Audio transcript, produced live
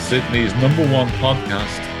Sydney's #1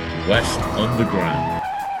 podcast, West Underground.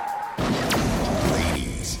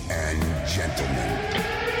 Ladies and gentlemen,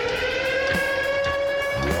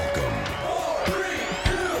 welcome.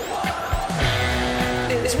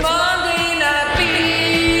 It's Monday Night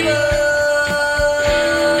Fever.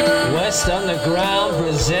 West Underground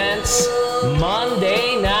presents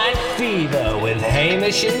Monday Night Fever with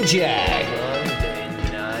Hamish and Jack.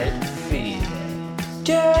 Monday Night Fever.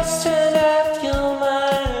 Just turn up your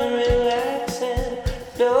mind and relax and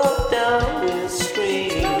look down the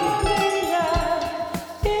street.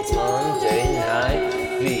 It's Monday Night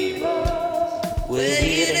Fever. We're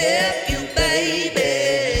here to help you, baby.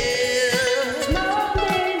 It's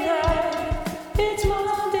Monday night. It's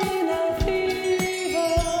Monday Night Fever.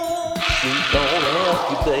 We're gonna help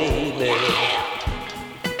you, baby.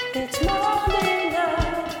 It's Monday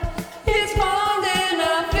night. It's Monday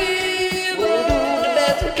Night Fever. We'll do the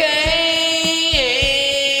best we can.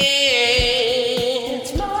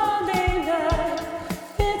 It's Monday night.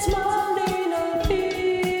 It's Monday Night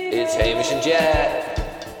Fever. It's Hamish and Jack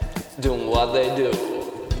doing what they do.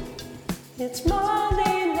 It's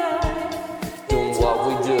Monday night. Doing what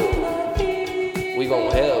we do. We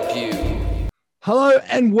gonna help you. Hello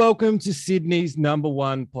and welcome to Sydney's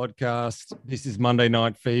 #1 podcast. This is Monday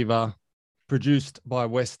Night Fever, produced by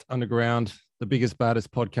West Underground, the biggest,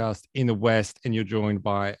 baddest podcast in the West. And you're joined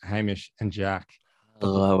by Hamish and Jack.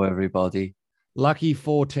 Hello, everybody. Lucky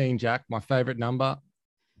 14, Jack, my favorite number.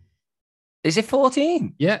 Is it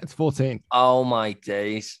 14? Yeah, it's 14. Oh, my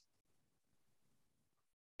days.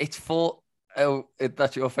 It's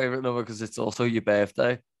that's your favorite number because it's also your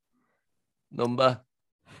birthday number.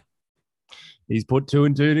 He's put 2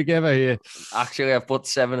 and 2 together here. Actually, I've put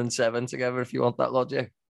 7 and 7 together if you want that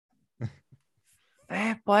logic.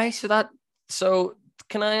 Fair play. So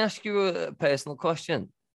can I ask you a personal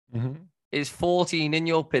question? Mm-hmm. Is 14 in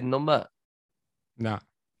your PIN number? No.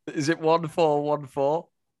 Is it 1414?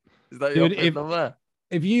 Is that your Dude, PIN number?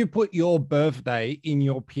 If you put your birthday in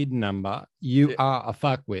your PIN number, you are a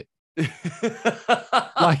fuckwit.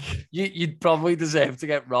 Like, you'd probably deserve to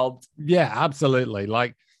get robbed. yeah, absolutely.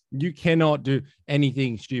 Like, you cannot do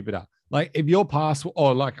anything stupider. Like, if your password,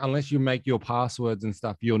 or like, unless you make your passwords and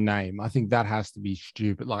stuff your name, I think that has to be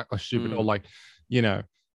stupid. Like, or stupid, or like, you know,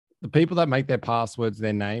 the people that make their passwords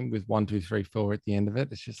their name with 1, 2, 3, 4 at the end of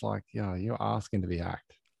it. It's just like, yeah, you're asking to be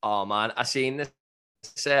hacked. Oh man, I seen this.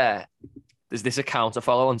 There's this account I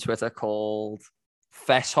follow on Twitter called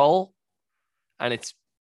Fesshole, and it's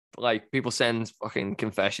like people send fucking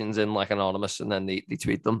confessions in like anonymous, and then they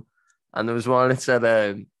tweet them. And there was one that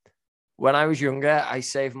said, when I was younger, I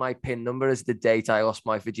saved my PIN number as the date I lost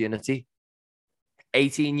my virginity.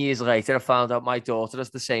 18 years later, I found out my daughter has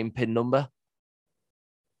the same PIN number.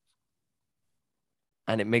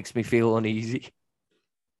 And it makes me feel uneasy.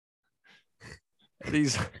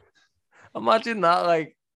 Imagine that,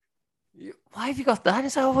 like, why have you got that?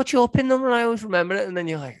 Is that what's your PIN number? I always remember it. And then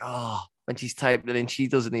you're like, oh, when she's typed it in, she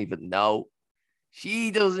doesn't even know.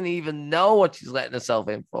 She doesn't even know what she's letting herself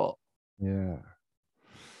in for. Yeah.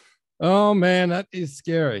 Oh man, that is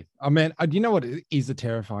scary. I mean, you know what is a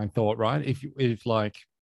terrifying thought, right? If like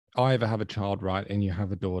I ever have a child, right, and you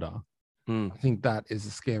have a daughter, I think that is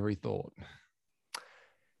a scary thought.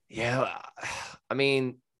 Yeah, I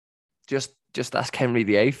mean, just ask Henry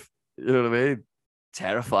VIII. You know what I mean?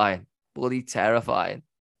 Terrifying, bloody terrifying.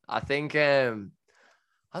 I think, I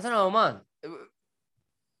don't know, man.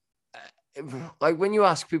 Like when you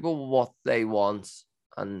ask people what they want,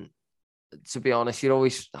 and to be honest,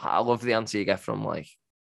 I love the answer you get from like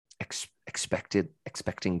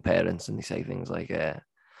expecting parents, and they say things like,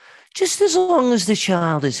 just as long as the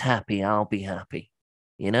child is happy, I'll be happy.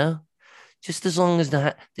 You know, just as long as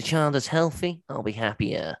the child is healthy, I'll be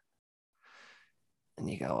happier. And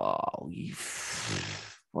you go, oh,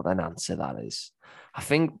 what an answer that is. I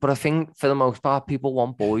think for the most part, people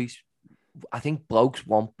want boys. I think blokes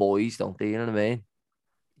want boys, don't they? You know what I mean?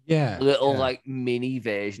 Yeah. Little like mini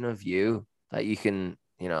version of you that you can,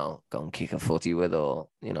 you know, go and kick a footy with, or,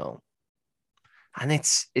 you know, and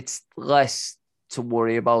it's less to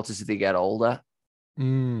worry about as they get older.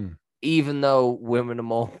 Even though women are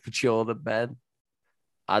more mature than men,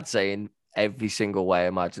 I'd say in every single way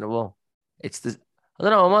imaginable. I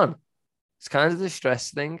don't know, man. It's kind of the stress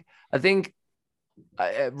thing. I think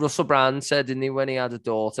Russell Brand said, didn't he, when he had a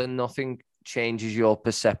daughter, nothing changes your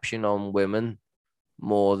perception on women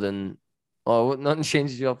more than, or nothing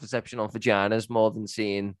changes your perception on vaginas more than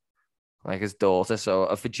seeing like his daughter. So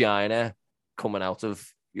a vagina coming out of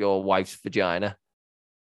your wife's vagina.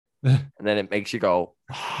 And then it makes you go,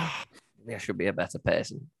 maybe I should be a better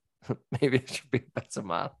person. Maybe I should be a better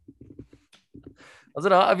man. I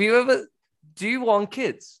don't know. Have you ever? Do you want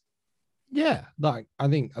kids? Yeah, like I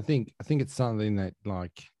think it's something that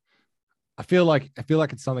like I feel like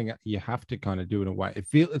it's something that you have to kind of do in a way.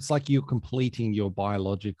 It's like you're completing your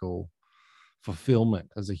biological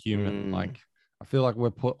fulfillment as a human. Like I feel like we're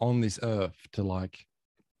put on this earth to like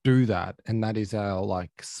do that, and that is our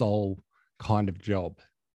like sole kind of job.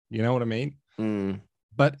 You know what I mean?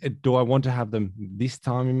 But do I want to have them this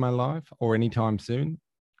time in my life or anytime soon?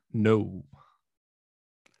 No.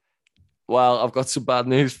 Well, I've got some bad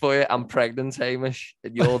news for you. I'm pregnant, Hamish,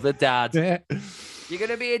 and you're the dad. Yeah. You're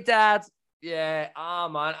gonna be a dad. Yeah. Ah,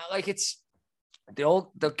 man. Like it's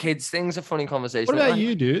the kids thing's a funny conversation. What about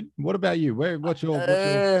you, dude? What about you? What's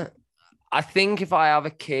your I think if I have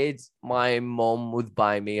a kid, my mum would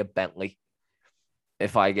buy me a Bentley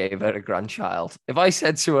if I gave her a grandchild. If I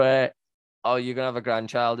said to her, "Oh, you're gonna have a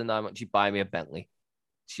grandchild," and I want you buy me a Bentley,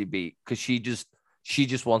 because she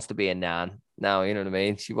just wants to be a nan now. You know what I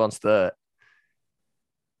mean? She wants to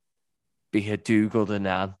be a do-gooder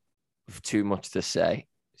nan with too much to say.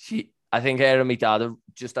 I think her and my dad are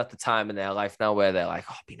just at the time in their life now where they're like,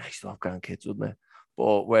 "Oh, it'd be nice to have grandkids, wouldn't it?"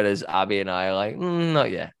 But whereas Abby and I are like, "Not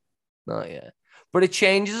yet, not yet." But it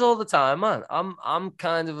changes all the time, man. I'm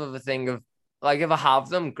kind of a thing of like, if I have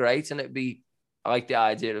them, great, and I like the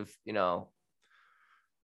idea of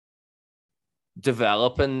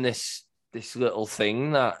developing this little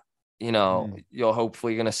thing that you're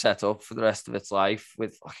hopefully going to set up for the rest of its life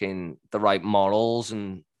with fucking the right morals,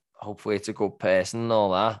 and hopefully it's a good person and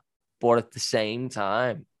all that. But at the same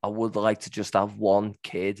time, I would like to just have one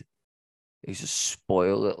kid who's a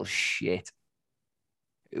spoiled little shit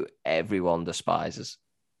who everyone despises,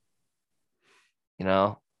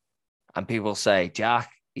 and people say,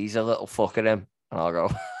 "Jack, he's a little fuck at him," and I'll go,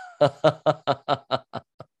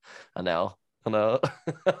 I know. And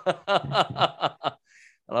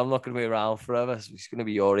I'm not going to be around forever, so it's going to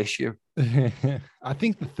be your issue. I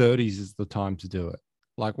think the 30s is the time to do it.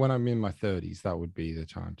 Like when I'm in my 30s, that would be the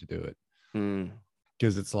time to do it.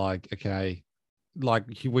 Because it's like, okay, like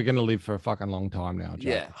we're going to live for a fucking long time now, Jack.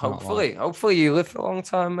 Yeah, hopefully you live for a long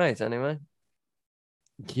time, mate, anyway.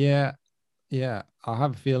 Yeah. I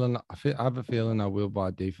have a feeling I will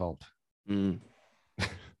by default. By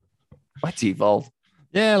default?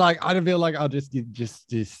 Yeah, like I don't feel like I'll just be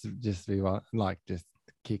like just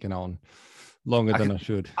kicking on longer than I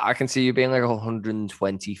should. I can see you being like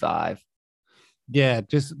 125. Yeah,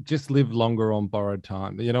 just live longer on borrowed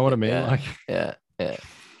time. You know what I mean?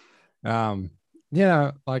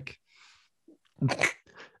 Yeah, like like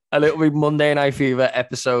a little bit Monday Night Fever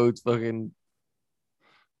episode, fucking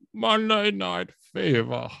Monday Night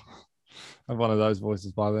Fever. I have one of those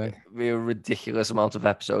voices by then. It'll be a ridiculous amount of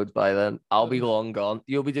episodes by then. I'll be long gone.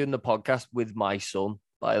 You'll be doing the podcast with my son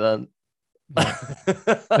by then.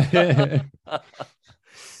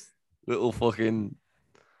 Little fucking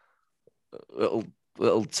little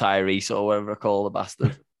Tyrese or whatever I call the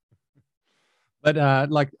bastard. But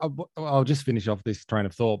like I'll just finish off this train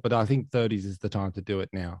of thought. But I think 30s is the time to do it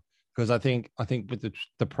now, because I think with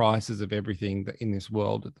the prices of everything in this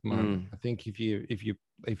world at the moment, I think if you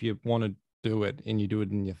want to do it and you do it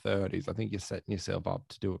in your 30s, I think you're setting yourself up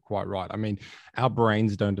to do it quite right. I mean, our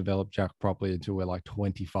brains don't develop, Jack, properly until we're like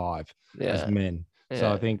 25 as men. Yeah.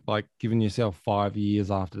 So I think like giving yourself 5 years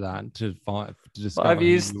after that to discover 5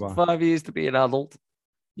 years, 5 years to be an adult.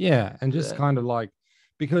 Yeah, and just kind of like,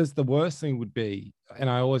 because the worst thing would be, and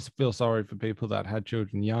I always feel sorry for people that had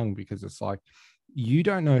children young, because it's like you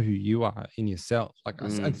don't know who you are in yourself. Like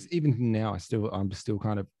even now, I'm still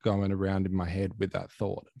kind of going around in my head with that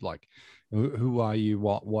thought, like, who are you?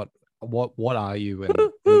 What are you?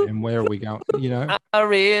 And where are we going? You know, I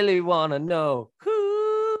really want to know,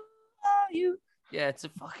 who are you? Yeah, it's a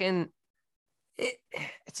fucking,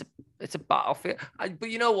 it's a battlefield. But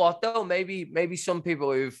you know what though? Maybe some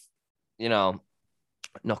people who've,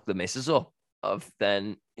 knocked the misses up of,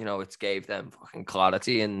 then it's gave them fucking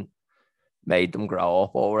clarity and made them grow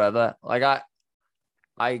up or whatever. Like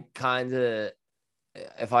I kind of,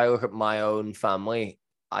 if I look at my own family,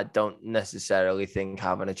 I don't necessarily think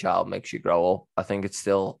having a child makes you grow up. I think it's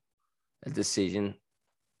still a decision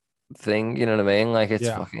thing. You know what I mean? Like it's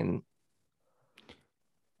fucking,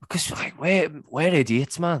 because like we're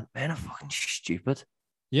idiots, man. Men are fucking stupid.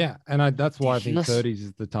 Yeah, and that's why I think 30s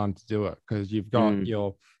is the time to do it, because you've got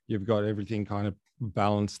you've got everything kind of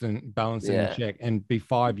balanced in check, and be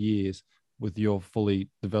 5 years with your fully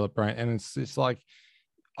developed brain. And it's like,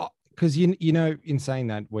 because in saying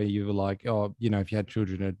that, where you were like, oh, if you had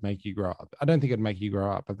children, it'd make you grow up. I don't think it'd make you grow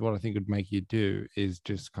up, but what I think it'd make you do is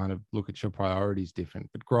just kind of look at your priorities different.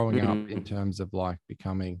 But growing up in terms of like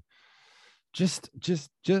becoming just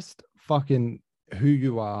fucking who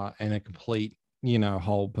you are and a complete,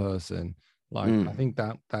 whole person. Like, I think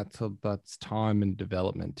that's time and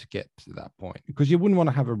development to get to that point, because you wouldn't want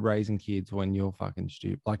to have a raising kids when you're fucking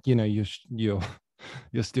stupid. Like, you're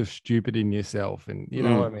still stupid in yourself, and you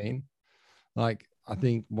know what I mean? Like, I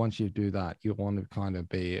think once you do that, you want to kind of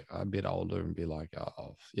be a bit older and be like,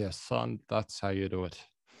 oh, yes, son, that's how you do it.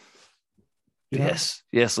 Yes,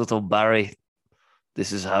 little Barry.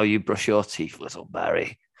 This is how you brush your teeth, little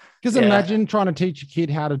Barry. Because imagine trying to teach a kid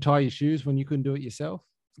how to tie your shoes when you couldn't do it yourself.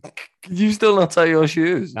 Could you still not tie your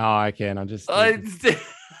shoes? No, I can.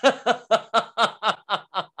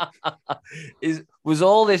 Was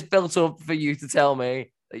all this built up for you to tell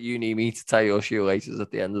me that you need me to tie your shoelaces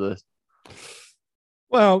at the end of this?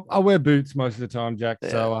 Well, I wear boots most of the time, Jack. Yeah.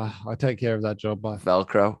 So I take care of that job by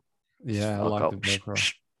Velcro. Yeah, Velcro. I like the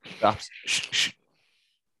Velcro. Straps.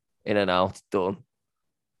 In and out, done.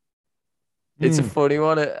 It's a funny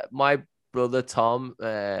one. My brother Tom,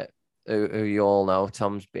 who you all know,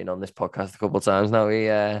 Tom's been on this podcast a couple of times now.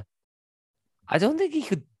 I don't think he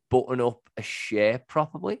could button up a shirt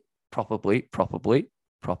properly. Probably.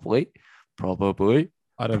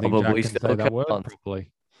 I don't think Jack can say that word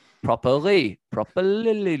properly. Properly. I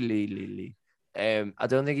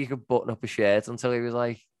don't think he could button up a shirt until he was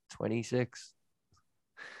like 26.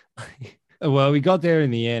 Well, we got there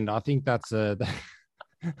in the end. I think that's the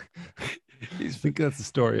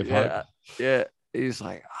story of hope. Yeah. He's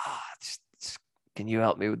like, just, can you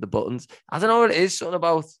help me with the buttons? I don't know what it is. Something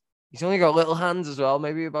about, he's only got little hands as well.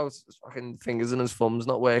 Maybe about his fucking fingers and his thumbs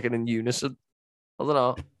not working in unison. I don't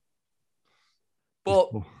know.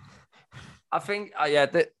 But I think,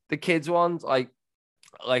 the kids ones, like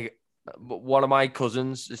one of my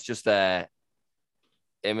cousins is just him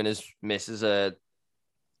and his missus are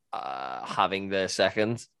having their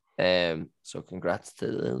second. So congrats to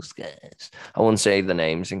those guys. I won't say the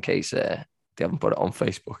names in case they haven't put it on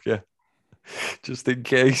Facebook yet. Just in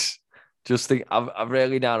case. I've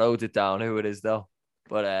really narrowed it down who it is though.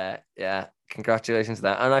 But congratulations to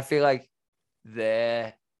that. And I feel like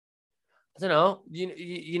I don't know,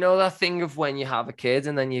 you know that thing of when you have a kid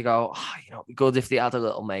and then you go, it'd be good if they had a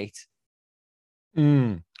little mate.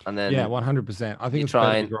 And then 100%. I think it's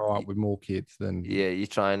better to grow up with more kids than you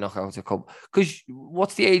try and knock out a couple. Because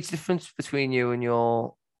what's the age difference between you and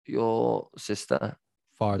your sister?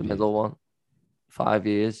 5 years. The middle one. 5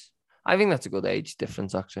 years. I think that's a good age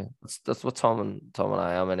difference actually. That's what Tom and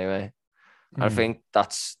I am anyway. I think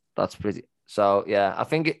that's pretty. So yeah, I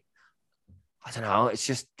think I don't know. It's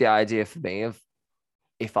just the idea for me of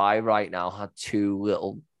if I right now had 2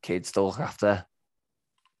 little kids to look after,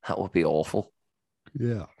 that would be awful.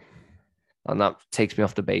 Yeah. And that takes me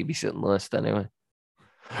off the babysitting list anyway.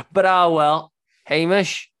 But well,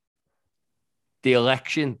 Hamish, the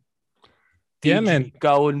election. Did you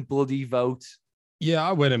go and bloody vote? Yeah,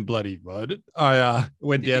 I went and bloody voted. I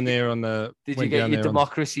went down there on the. Did you get your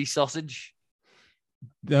democracy sausage?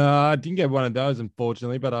 I didn't get one of those,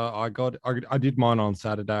 unfortunately, but I did mine on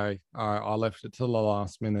Saturday. I left it till the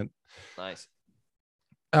last minute. Nice.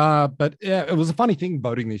 But yeah, it was a funny thing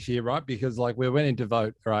voting this year, right? Because like we went in to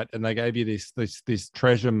vote, right, and they gave you this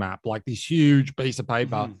treasure map, like this huge piece of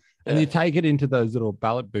paper, and you take it into those little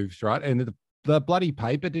ballot booths, right? And the bloody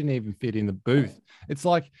paper didn't even fit in the booth. It's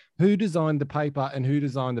like, who designed the paper and who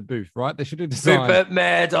designed the booth, right? They should have designed.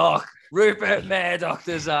 Rupert Murdoch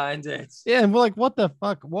designed it. Yeah, and we're like, what the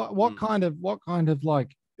fuck? What kind of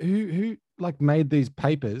like who like made these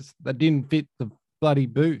papers that didn't fit the bloody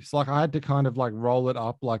booths? Like I had to kind of like roll it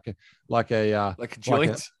up like a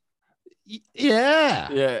joint.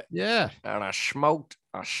 Yeah. And I smoked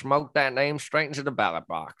that name straight into the ballot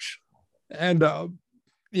box. And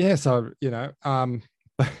so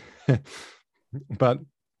but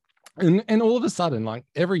and all of a sudden, like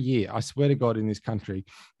every year, I swear to God, in this country,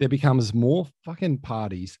 there becomes more fucking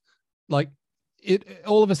parties. Like it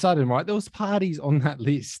all of a sudden, right? There was parties on that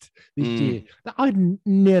list this year that I'd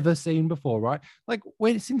never seen before, right? Like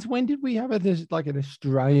since when did we have an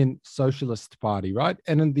Australian Socialist Party, right?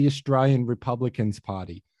 And then the Australian Republicans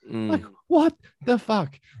Party. Like what the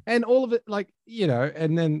fuck? And all of it, like,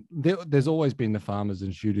 and then there's always been the Farmers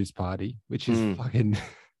and Shooters Party, which is fucking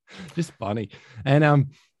just funny. And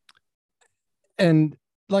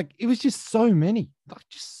like it was just so many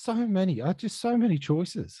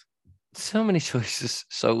choices. So many choices,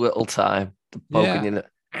 so little time. I'm gonna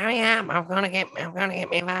get my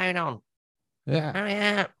vote on.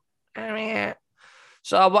 Yeah.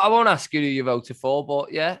 So I won't ask you who you voted for,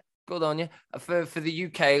 but yeah, good on you. For the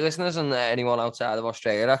UK listeners and anyone outside of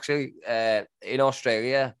Australia, actually, in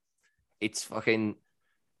Australia, it's the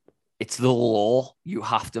law. You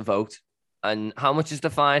have to vote. And how much is the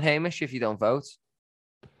fine, Hamish, if you don't vote?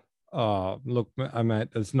 Oh, look, I mean,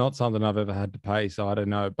 it's not something I've ever had to pay, so I don't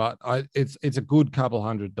know. But it's a good couple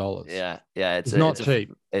 $100. Yeah, yeah, It's not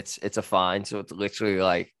cheap. It's a fine. So it's literally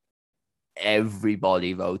like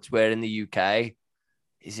everybody votes. Where in the UK,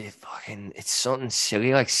 is it fucking? It's something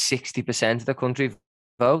silly. Like 60% of the country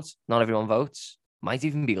votes. Not everyone votes. Might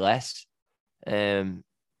even be less.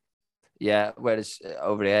 Yeah. Whereas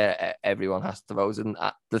over here, everyone has to vote. And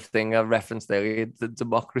the thing I referenced earlier, the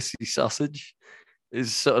democracy sausage,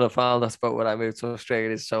 is sort of found that's about when I moved to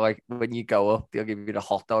Australia. So like when you go up, they'll give you the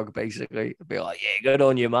hot dog basically. It'll be like, yeah, good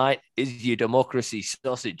on you, mate. Is your democracy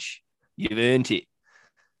sausage? You've earned it.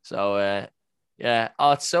 So yeah,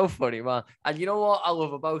 oh, it's so funny, man. And you know what I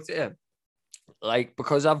love about it? Like,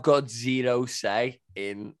 because I've got zero say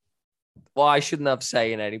in, well, I shouldn't have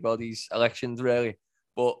say in anybody's elections really,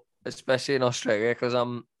 but especially in Australia because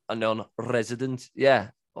I'm a non-resident,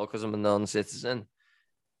 yeah, or because I'm a non-citizen.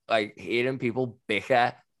 Like hearing people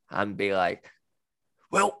bicker and be like,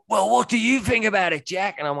 well, what do you think about it,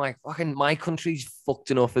 Jack? And I'm like, fucking, my country's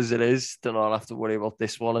fucked enough as it is to not have to worry about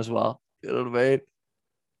this one as well. You know what I mean?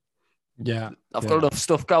 Yeah, I've got enough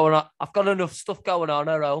stuff going on. I've got enough stuff going on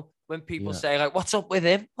at home. When people say like, "What's up with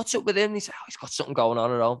him? What's up with him?" He say, "Oh, he's got something going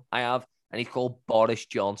on at home." I have, and he's called Boris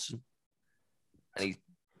Johnson, and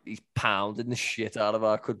he's pounding the shit out of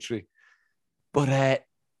our country. But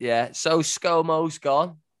yeah. So ScoMo's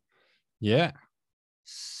gone. Yeah.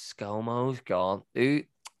 ScoMo's gone. Dude,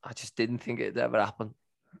 I just didn't think it'd ever happen.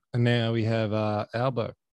 And now we have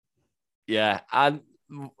Albo. Yeah, and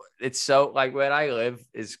it's so like where I live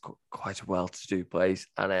is quite a well-to-do place,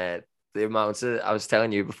 and the amount of, I was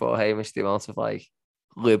telling you before, Hamish, the amount of like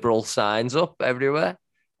liberal signs up everywhere,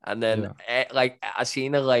 and then like I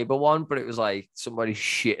seen a Labour one, but it was like somebody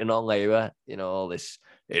shitting on Labour, you know, all this.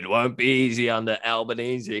 It won't be easy under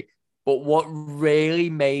Albanese. But what really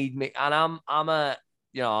made me, and I'm a,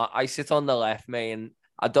 you know, I sit on the left, mate, and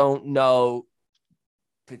I don't know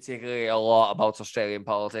particularly a lot about Australian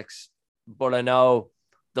politics, but I know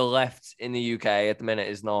the left in the UK at the minute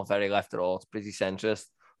is not very left at all. It's pretty centrist.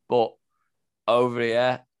 But over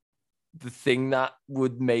here, the thing that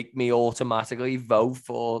would make me automatically vote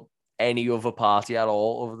for any other party at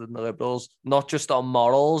all other than the Liberals, not just on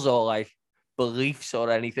morals or like beliefs or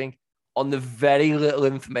anything, on the very little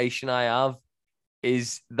information I have,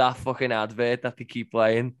 is that fucking advert that they keep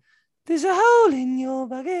playing. There's a hole in your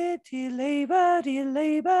budget, dear Labour, dear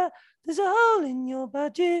Labour. There's a hole in your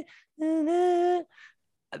budget.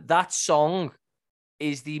 That song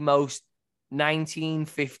is the most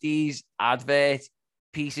 1950s advert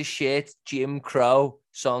piece of shit Jim Crow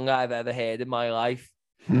song I've ever heard in my life.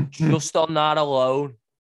 Just on that alone,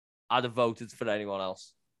 I'd have voted for anyone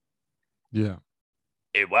else. Yeah.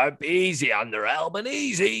 It won't be easy under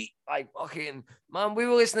Albanese. Like, fucking, man, we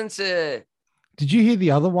were listening to... Did you hear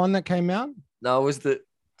the other one that came out? No, was that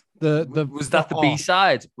the oh,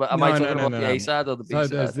 B-side? Am I talking about the no. A-side or the B-side?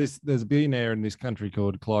 So there's a billionaire in this country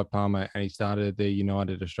called Clive Palmer, and he started the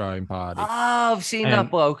United Australian Party. Oh, I've seen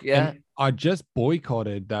that bloke, yeah. I just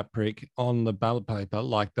boycotted that prick on the ballot paper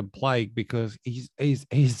like the plague because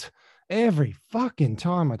he's every fucking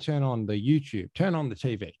time I turn on the YouTube, turn on the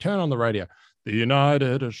TV, turn on the radio, the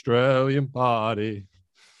United Australian Party.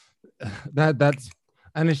 That's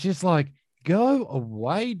and it's just like, go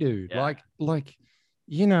away, dude. Yeah. Like,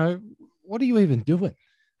 you know, what are you even doing?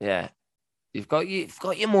 Yeah. You've got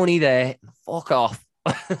your money there. Fuck off.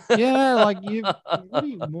 Yeah, like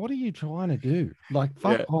what are you trying to do? Like,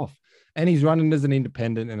 fuck off. And he's running as an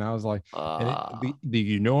independent, and I was like, the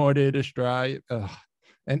United Australia,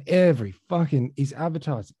 and he's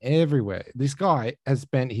advertised everywhere. This guy has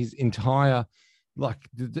spent his entire,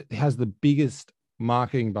 has the biggest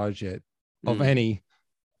marketing budget of any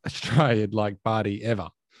Australian party ever.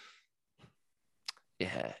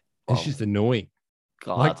 Yeah, it's just annoying.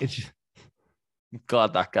 God, I'm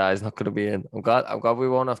glad that guy's not going to be in. I'm glad we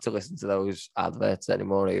won't have to listen to those adverts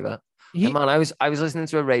anymore either. Hey, man, I was listening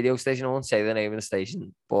to a radio station. I won't say the name of the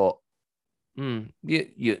station, but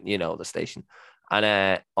you know the station.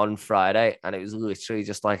 And on Friday, and it was literally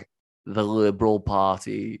just like the Liberal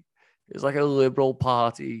Party. It was like a Liberal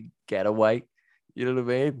Party getaway. You know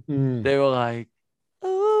what I mean? They were like,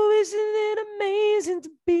 "Oh, isn't it amazing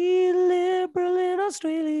to be liberal in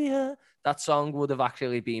Australia?" That song would have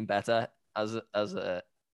actually been better as a.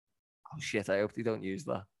 Oh shit! I hope they don't use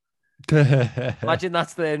that. Imagine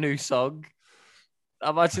that's their new song.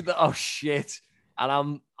 Imagine that. Oh shit!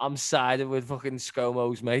 And I'm siding with fucking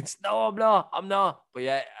ScoMo's mates. No, I'm not. But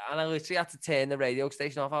yeah, and I literally had to turn the radio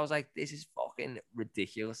station off. I was like, this is fucking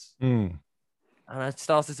ridiculous. And I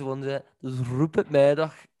started to wonder, does Rupert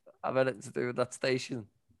Murdoch have anything to do with that station?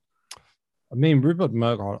 I mean, Rupert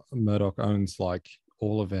Murdoch owns like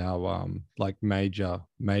all of our like major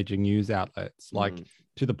news outlets, like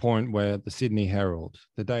to the point where the Sydney Herald,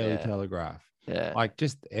 the Daily Yeah. Telegraph, Yeah. like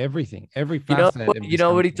just everything, every You know, facet of you this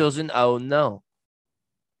know what he country. doesn't own though?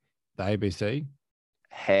 The ABC.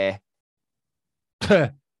 Hair.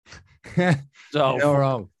 You're So not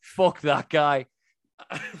wrong. fuck that guy.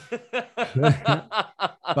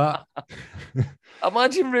 But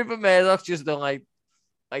Imagine Rupert Murdoch just done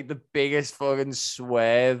like the biggest fucking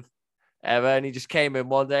swerve ever, and he just came in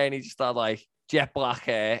one day and he just had like jet black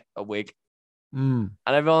hair, a wig, mm,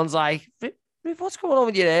 and everyone's like, "Rip, what's going on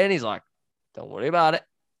with your hair?" And he's like, "Don't worry about it.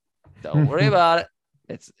 Don't worry about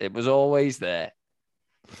it. It was always there,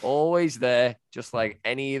 just like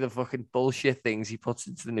any of the fucking bullshit things he puts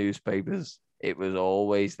into the newspapers. It was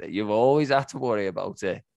always there. You've always had to worry about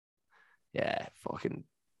it. Yeah, fucking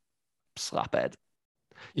slaphead.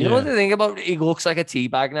 You know what the thing about? He looks like a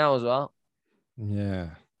teabag now as well. Yeah.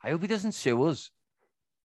 I hope he doesn't sue us.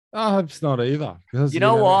 I hope it's not either. Because You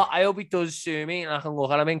know what? I hope he does sue me and I can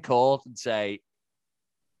look at him in court and say,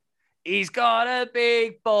 he's got a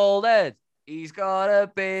big bald head. He's got a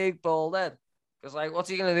big bald head. Because, like, what's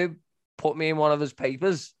he going to do? Put me in one of his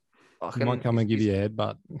papers? He might come and give you a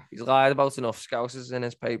headbutt. He's lied about enough scousers in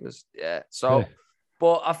his papers. Yeah. So,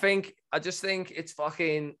 but I just think it's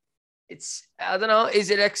fucking, I don't know. Is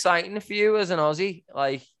it exciting for you as an Aussie?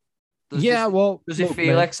 Like, does it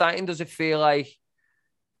feel exciting? Does it feel like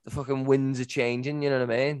the fucking winds are changing? You know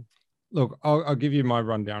what I mean? Look, I'll give you my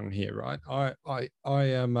rundown here, right? I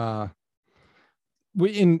am we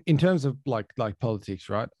in terms of like politics,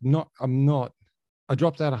 right? I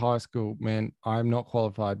dropped out of high school, man. I'm not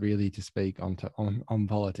qualified really to speak on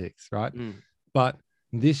politics, right? But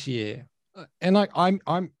this year, and like I'm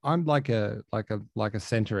like a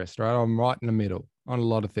centrist, right? I'm right in the middle on a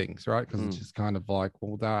lot of things, right? Because it's just kind of like,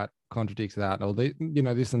 well, that contradicts that, or this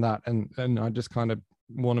and that, and I just kind of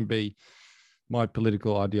want to be, my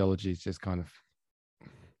political ideology is just kind of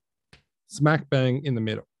smack bang in the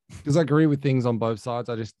middle, because I agree with things on both sides.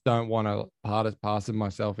 I just don't want to pass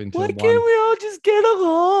myself into Why can't we all just get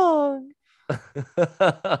along?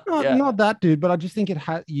 Not that, dude, but I just think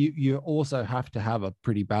you also have to have a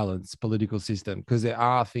pretty balanced political system, because there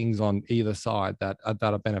are things on either side that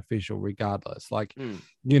are beneficial regardless. Like,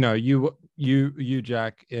 you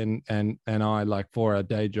Jack and I, like, for our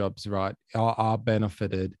day jobs, right, are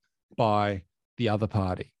benefited by the other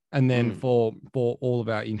party, and then for all of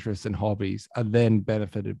our interests and hobbies are then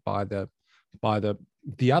benefited by the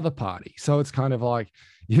other party. So it's kind of like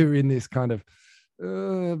you're in this kind of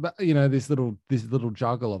this little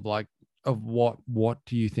juggle of like, of what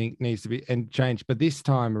do you think needs to be and change. But this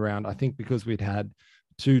time around, I think because we'd had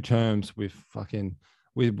 2 terms with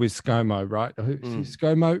ScoMo, right?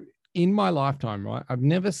 ScoMo, in my lifetime, right, I've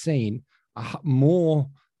never seen a more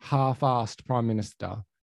half-assed prime minister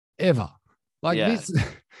ever. Like this.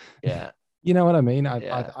 Yeah. You know what I mean?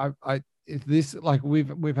 This, like,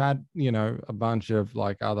 we've had, a bunch of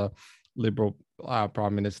like other liberal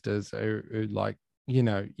prime ministers who like, you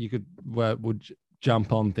would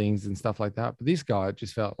jump on things and stuff like that. But this guy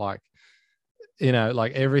just felt like,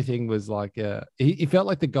 like everything was like, he felt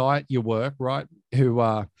like the guy at your work, right?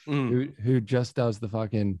 Who just does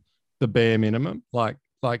the bare minimum, like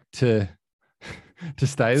to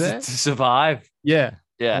stay there, to survive. Yeah.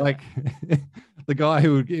 Yeah. Like the guy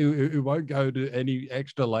who won't go to any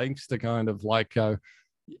extra lengths to kind of like go,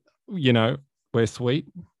 we're sweet.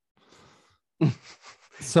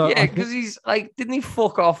 So yeah, because he's like, didn't he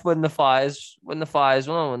fuck off when the bushfires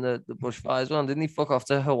went on? Didn't he fuck off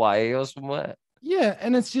to Hawaii or somewhere? Yeah,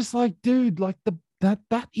 and it's just like, dude, like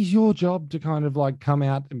that is your job to kind of like come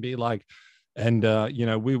out and be like, and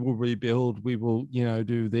we will rebuild, we will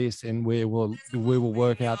do this, and we will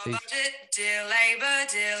work out this. Dear Labour.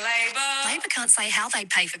 Labour can't say how they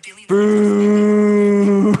pay for billions.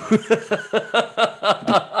 Boo!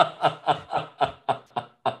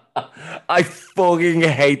 I fucking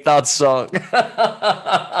hate that song.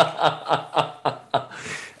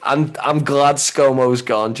 I'm glad ScoMo's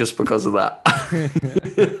gone just because of that.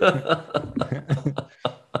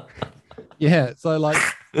 Yeah, so like,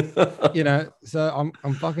 so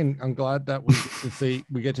I'm glad that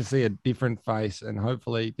we get to see a different face, and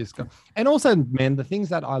hopefully this guy. And also, man, the things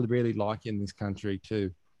that I really like in this country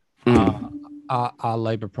too are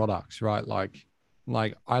labor products, right? Like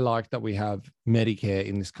I like that we have Medicare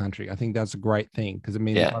in this country. I think that's a great thing, because it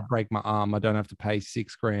means if I break my arm, I don't have to pay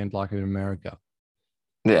 $6,000 like in America.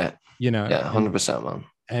 Yeah. Yeah, 100%, man.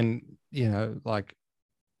 And like,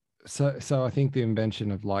 so I think the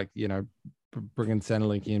invention of like, bringing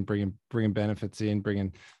Centrelink in, bringing benefits in,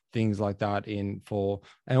 bringing things like that in for,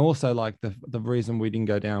 and also like the reason we didn't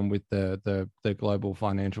go down with the global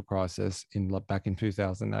financial crisis back in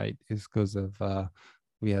 2008 is because of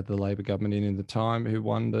we had the Labor government in the time who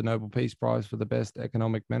won the Nobel Peace Prize for the best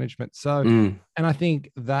economic management. So, and I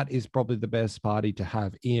think that is probably the best party to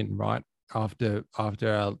have in, right? After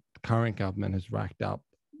our current government has racked up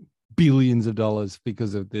billions of dollars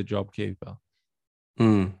because of the JobKeeper.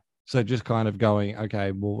 So just kind of going,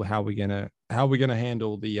 okay, well, how are we gonna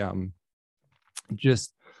handle the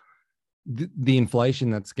just the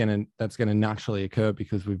inflation that's gonna naturally occur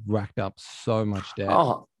because we've racked up so much debt.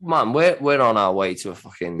 Oh man, we're on our way to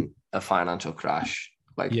a financial crash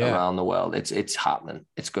around the world. It's happening.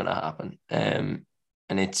 It's gonna happen. And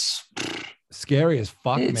it's scary as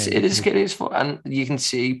fuck, man. It is scary as fuck, and you can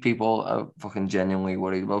see people are fucking genuinely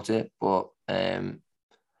worried about it. But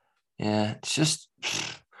yeah, it's just,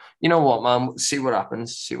 you know what, man. See what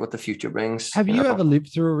happens. See what the future brings. Have you ever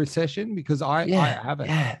lived through a recession? Because I haven't.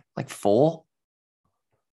 Yeah, like 4.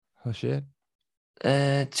 Oh shit.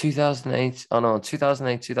 2008. Oh no,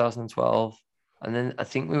 2008, 2012, and then I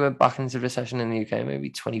think we went back into recession in the UK maybe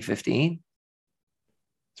 2015.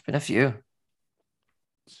 It's been a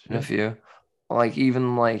few. Like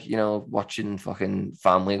even like, you know, watching fucking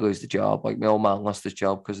family lose the job. Like my old man lost his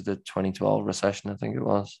job because of the 2012 recession, I think it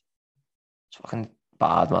was. It's fucking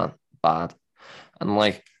bad, man. Bad. And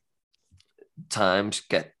like times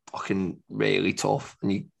get fucking really tough.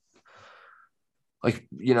 And you, like,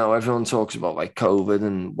 you know, everyone talks about like COVID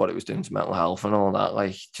and what it was doing to mental health and all that.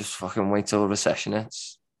 Like, just fucking wait till a recession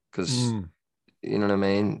hits. Because, you know what I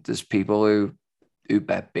mean? There's people who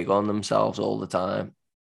bet big on themselves all the time.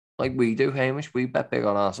 Like we do, Hamish. We bet big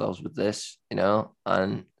on ourselves with this, you know?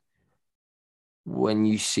 And when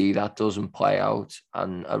you see that doesn't play out,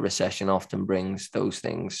 and a recession often brings those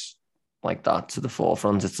things like that to the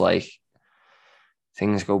forefront, it's like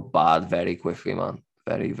things go bad very quickly, man.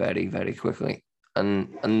 Very, very, very quickly.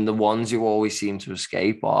 And the ones who always seem to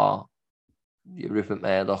escape are your Rupert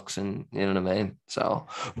Murdochs, and you know what I mean? So,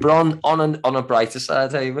 but on a brighter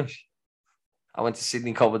side, Hamish, I went to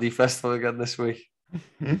Sydney Comedy Festival again this week.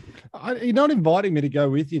 You're not inviting me to go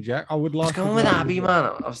with you, Jack. I would love to go with Abby, man.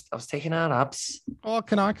 I was taking out abs. Oh,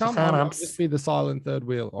 can I come? I'll just be the silent third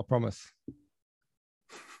wheel, I promise.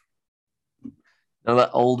 You know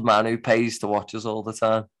that old man who pays to watch us all the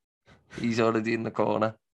time? He's already in the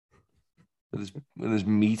corner with his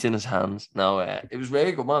meat in his hands. No, it was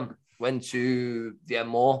really good, man. Went to the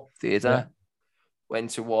Enmore Theatre. Yeah.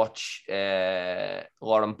 Went to watch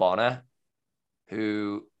Lauren Bonner,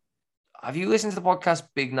 who... Have you listened to the podcast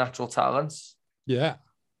Big Natural Talents? Yeah.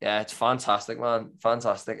 Yeah, it's fantastic, man.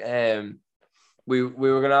 Fantastic. We were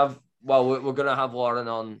we're gonna have Lauren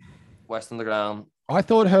on West Underground. I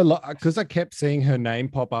thought her, because I kept seeing her name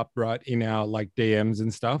pop up right in our like DMs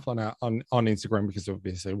and stuff on Instagram, because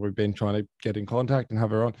obviously we've been trying to get in contact and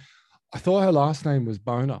have her on. I thought her last name was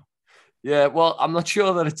Boner. Yeah, well, I'm not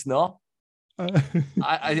sure that it's not.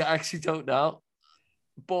 I actually don't know.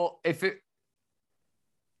 But if it,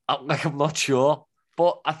 I'm not sure,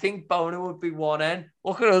 but I think boner would be one N.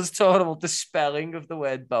 Look at us talking about the spelling of the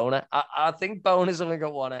word boner. I think boner's only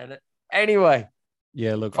got one N. Anyway,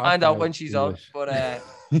 yeah, look, find out when she's English on. But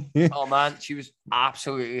oh man, she was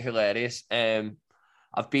absolutely hilarious.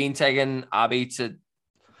 I've been taking Abby to,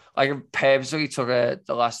 like, I purposely took her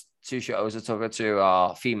the last 2 shows. I took her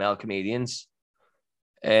to female comedians.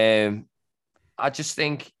 I just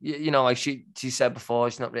think, you know, like she said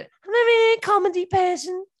before, she's not really, I'm not really a comedy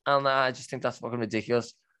person. And I just think that's fucking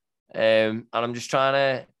ridiculous. And I'm just trying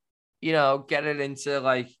to, you know, get it into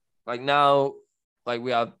like now, like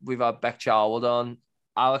we've had Beck Charwood on,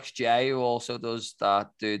 Alex J, who also does that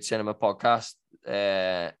Dude Cinema podcast.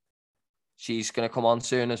 She's gonna come on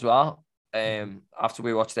soon as well. After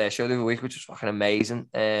we watched their show the other week, which was fucking amazing.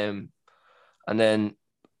 And then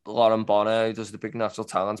Lauren Bonner, who does the Big Natural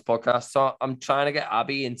Talents podcast. So I'm trying to get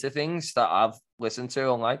Abby into things that I've listened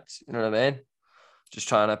to and liked. You know what I mean? Just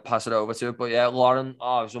trying to pass it over to her. But yeah, Lauren, it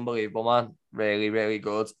was unbelievable, man. Really, really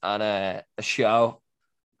good. And a show.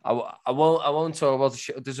 I won't talk about the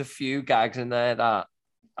show. There's a few gags in there that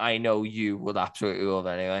I know you would absolutely love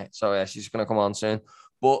anyway. So yeah, she's gonna come on soon.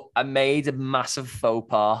 But I made a massive faux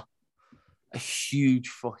pas. A huge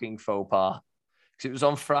fucking faux pas. Because it was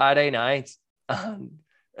on Friday night. And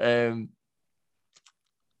I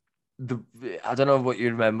don't know what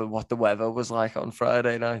you remember what the weather was like on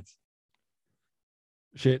Friday night.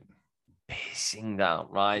 Shit. Pissing down,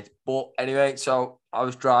 right? But anyway, so I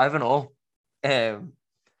was driving up, and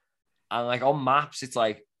like on maps, it's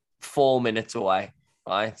like 4 minutes away,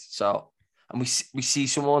 right? So, and we see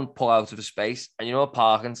someone pull out of a space, and you know what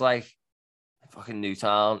parking's like? fucking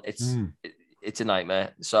Newtown. It's Mm. it's a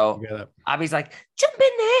nightmare. So Together. Abby's like, jump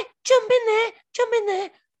in there, jump in there, jump in there.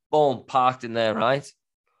 Boom, parked in there, right?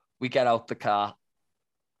 We get out the car.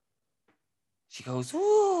 She goes,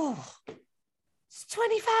 ooh, it's a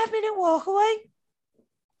 25-minute walk away.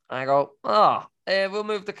 I go, we'll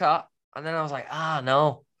move the car. And then I was like,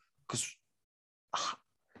 no, because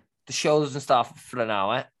the show doesn't start for an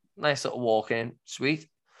hour. Nice little walk in, sweet.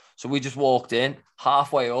 So we just walked in,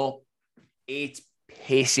 halfway up. It's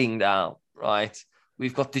pissing down, right?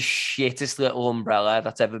 We've got the shittest little umbrella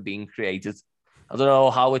that's ever been created. I don't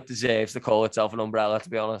know how it deserves to call itself an umbrella, to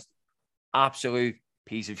be honest. Absolute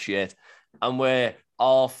piece of shit. And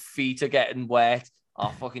our feet are getting wet.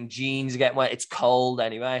 Our fucking jeans are getting wet. It's cold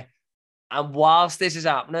anyway. And whilst this is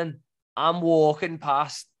happening, I'm walking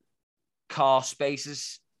past car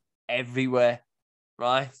spaces everywhere,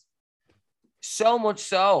 right? So much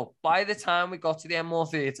so, by the time we got to the Enmore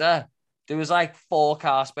Theatre, there was like 4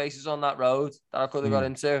 car spaces on that road that I could have got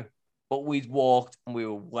into, but we'd walked and we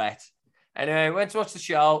were wet. Anyway, went to watch the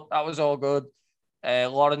show. That was all good.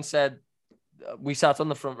 Lauren said, we sat on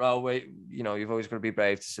the front row. You've always got to be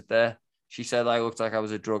brave to sit there. She said I looked like I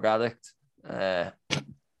was a drug addict.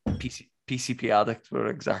 PCP addict were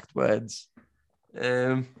exact words.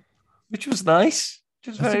 Which was nice.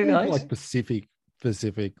 Which was very nice. Like specific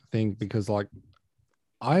thing, because like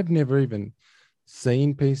I've never even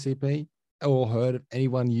seen PCP or heard of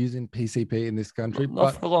anyone using PCP in this country.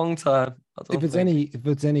 Not for a long time. If it's any,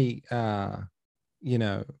 what's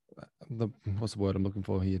the word I'm looking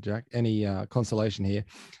for here, Jack? Any consolation here?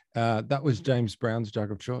 That was James Brown's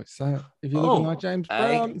drug of choice. So if you're looking like James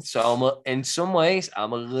Brown, so in some ways,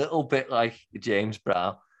 I'm a little bit like James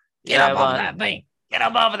Brown. Get up off that thing. Get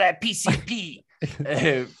up off of that PCP.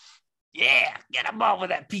 Get up off of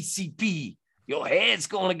that PCP. Your head's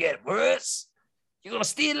going to get worse. You're going to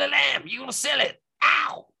steal a lamb. You're going to sell it.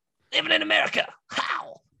 Ow. Living in America.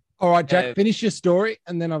 How? All right, Jack, finish your story,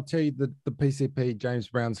 and then I'll tell you the PCP James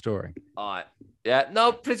Brown story. All right. Yeah,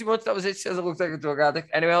 no, pretty much that was it. She says I looked like a drug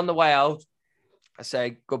addict. Anyway, on the way out, I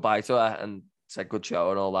say goodbye to her and said good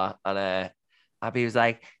show and all that. And Abby was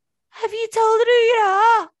like, have you told her who you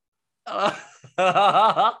are?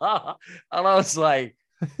 And I was like,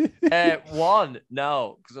 1,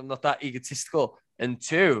 no, because I'm not that egotistical. And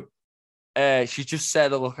 2, she just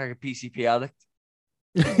said I look like a PCP addict.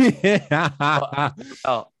 And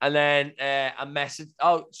then I messaged.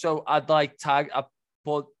 So I'd like I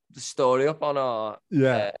put the story up on our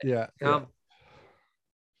cam.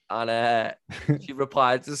 And she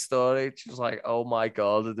replied to the story. She was like, "Oh my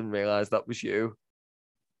god, I didn't realize that was you.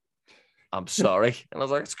 I'm sorry." And I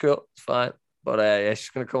was like, "It's cool, it's fine." But she's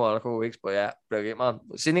gonna come on in a couple of weeks. But yeah, brilliant, man.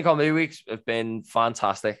 Sydney Comedy Weeks have been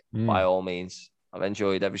fantastic by all means. I've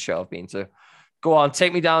enjoyed every show I've been to. Go on,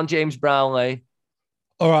 take me down, James Brownlee.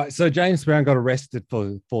 All right, so James Brown got arrested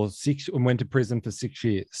for 6 and went to prison for 6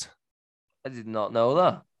 years. I did not know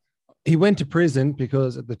that. He went to prison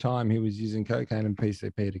because at the time he was using cocaine and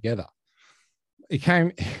PCP together.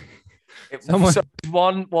 So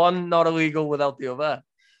one not illegal without the other.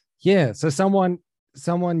 Yeah, so someone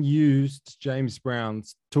took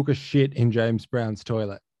a shit in James Brown's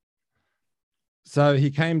toilet. So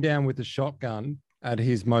he came down with a shotgun at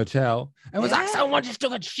his motel and was like, someone just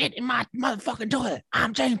took a shit in my motherfucking toilet.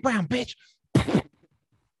 I'm James Brown, bitch.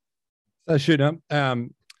 So shoot him.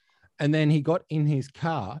 And then he got in his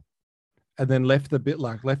car and then left the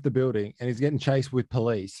building, and he's getting chased with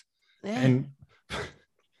police. Yeah. And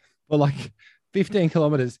for like 15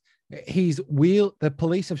 kilometers, the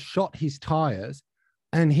police have shot his tires,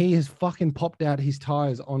 and he has fucking popped out his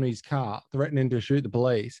tires on his car, threatening to shoot the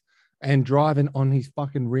police and driving on his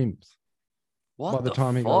fucking rims. By the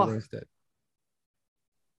time he got arrested.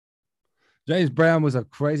 James Brown was a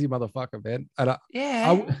crazy motherfucker, man. And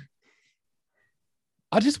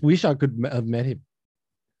I just wish I could have met him.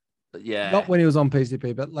 Yeah. Not when he was on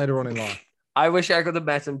PCP, but later on in life. I wish I could have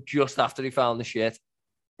met him just after he found the shit.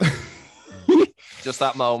 Just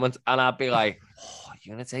that moment. And I'd be like,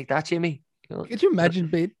 you're going to take that, Jimmy? Could you imagine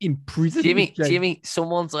being in prison? Jimmy,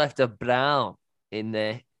 someone's left a brown in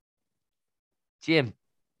there. Jim,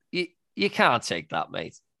 you can't take that,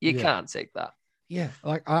 mate. You can't take that. Yeah,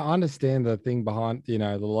 like I understand the thing behind, the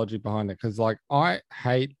logic behind it, because like I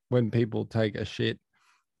hate when people take a shit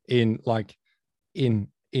in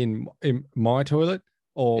my toilet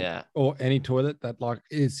or any toilet that like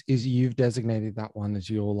is you've designated that one as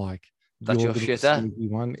your like that's your shitter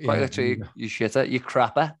one. Quite literally, you shitter, you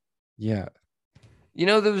crapper. Yeah.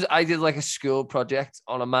 I did like a school project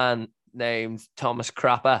on a man named Thomas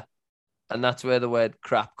Crapper. And that's where the word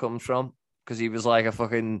crap comes from, because he was like a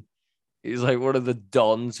fucking He's like one of the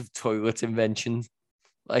dons of toilet inventions.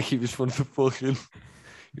 Like he was one of the fucking,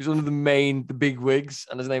 he was one of the big wigs,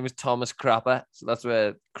 and his name was Thomas Crapper. So that's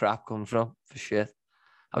where crap comes from for shit.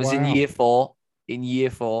 I was in Wow. year four,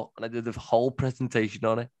 and I did the whole presentation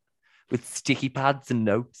on it with sticky pads and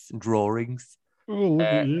notes and drawings. Oh, look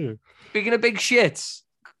at you. Speaking of big shits,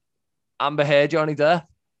 Amber Heard, Johnny Depp,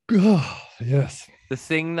 Oh, yes. the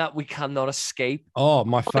thing that we cannot escape. Oh,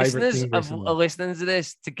 my favorite Listeners thing are recently. listening to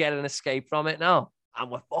this to get an escape from it now.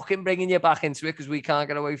 And we're fucking bringing you back into it because we can't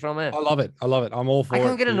get away from it. I love it. I'm all for I it.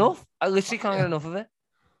 can't get dude. enough. I literally can't get enough of it.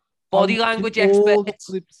 I'm Body watching language all the experts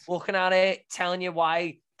clips. looking at it, telling you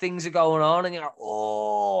why things are going on, and you're like,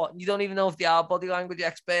 oh, you don't even know if they are body language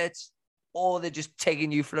experts or they're just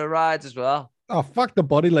taking you for a ride as well. Oh, fuck the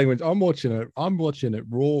body language. I'm watching it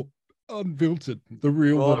raw, unfiltered, the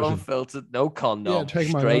real Raw, version. unfiltered, no condom, Yeah,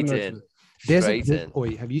 take my own straight notes in. with it. There's a Straight clip. in.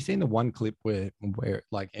 Oi, have you seen the one clip where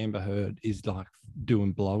like Amber Heard is like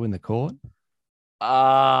doing blow in the court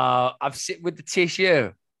I've sit with the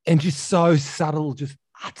tissue. and just so subtle, just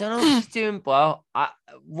I don't know if she's doing blow.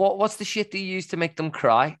 What's the shit they use to make them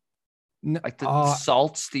cry? Like the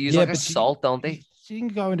salts. They use yeah, like a but salt, don't they? She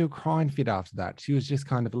didn't go into a crying fit after that. She was just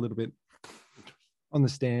kind of a little bit on the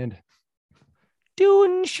stand.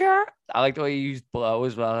 Doing sure. I like the way you used blow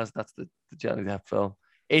as well. That's the Johnny Depp film.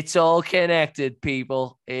 It's all connected,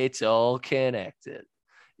 people. It's all connected.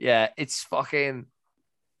 Yeah, it's fucking.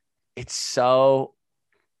 It's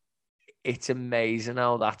amazing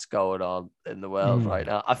how that's going on in the world right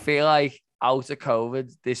now. I feel like out of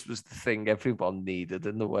COVID, this was the thing everyone needed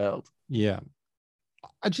in the world. Yeah.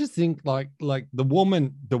 I just think like the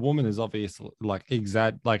woman is obviously like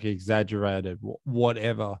exaggerated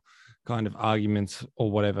whatever kind of arguments or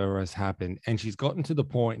whatever has happened, and she's gotten to the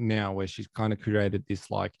point now where she's kind of created this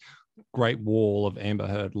like great wall of Amber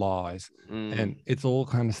Heard lies, and it's all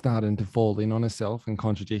kind of starting to fall in on herself and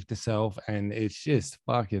contradict herself, and it's just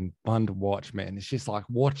fucking fun to watch, man. It's just like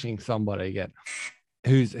watching somebody get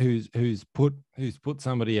who's put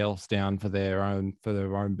somebody else down for their own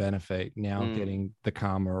benefit now getting the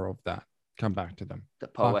karma of that come back to them. The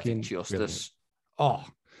poetic Fucking justice. brilliant. Oh,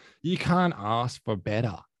 you can't ask for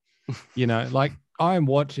better. You know, like I'm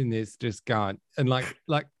watching this just going and like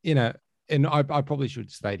you know, and I probably should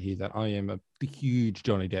state here that I am a huge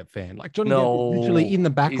Johnny Depp fan. Like Johnny Depp is literally in the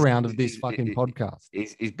background of this fucking podcast.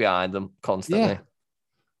 He's behind them constantly. Yeah.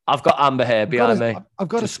 I've got Amber Heard behind me. I've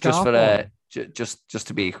got just, a scarf just for on. just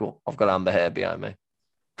to be equal. I've got Amber Heard behind me.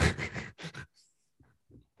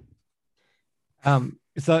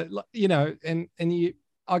 So you know, and you,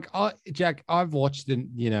 Jack, I've watched and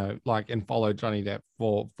you know, like and followed Johnny Depp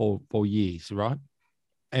for years, right?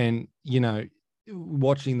 And you know,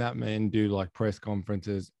 watching that man do like press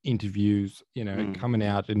conferences, interviews, you know, coming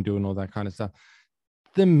out and doing all that kind of stuff.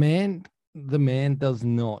 The man does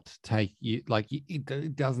not take you like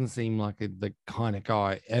it doesn't seem like the kind of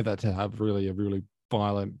guy ever to have a really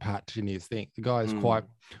violent patch in his thing. The guy is quite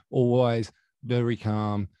always very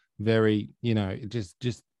calm, very, you know, just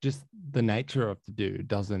the nature of the dude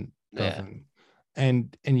doesn't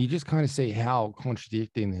and you just kind of see how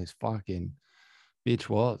contradicting this fucking bitch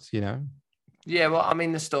was, you know. Yeah, well, I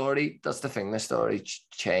mean, the story, that's the thing, the story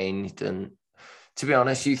changed. And to be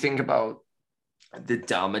honest, you think about the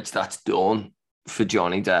damage that's done for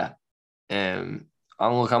Johnny Depp. And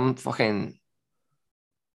look, I'm fucking,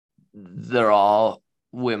 there are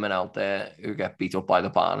women out there who get beat up by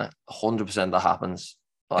the partner. 100% that happens.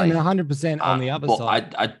 Like, and 100% on the other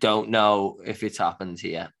side. I don't know if it's happened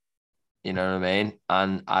here. You know what I mean?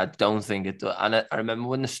 And I don't think it does. And I remember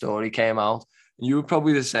when the story came out, you were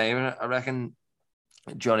probably the same. I reckon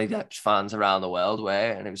Johnny Depp's fans around the world were,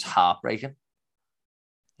 and it was heartbreaking.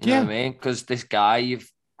 You know what I mean? Because this guy you've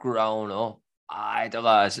grown up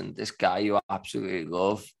idolizing, this guy you absolutely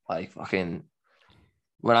love, like fucking.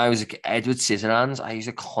 When I was a kid, Edward Scissorhands, I used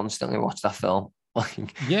to constantly watch that film.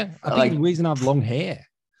 Like, yeah, I think the reason I have long hair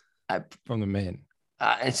from the men.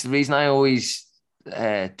 It's the reason I always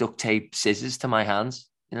duct tape scissors to my hands.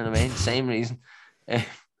 You know what I mean? Same reason.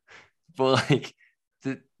 But like,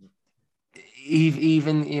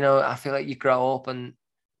 even you know, I feel like you grow up and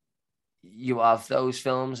you have those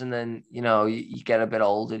films, and then you know you get a bit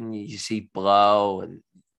older and you see Blow and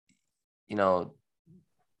you know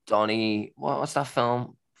Donnie. What's that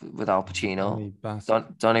film with Al Pacino?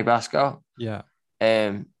 Donnie Brasco. Yeah.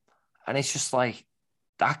 And it's just like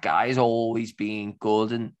that guy is always being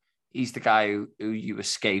good, and he's the guy who you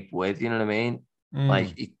escape with. You know what I mean?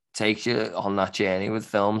 Like he takes you on that journey with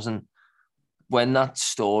films, and when that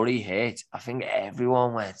story hit, I think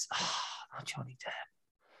everyone went, "Oh, not Johnny Depp."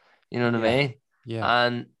 You know what I mean? Yeah.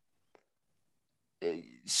 And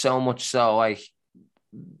so much so, like,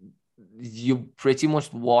 you pretty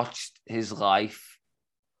much watched his life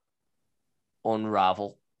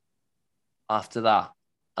unravel after that.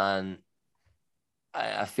 And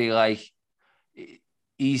I feel like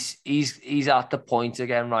he's at the point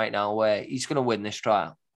again right now where he's going to win this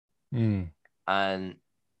trial, and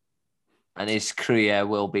his career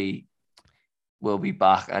will be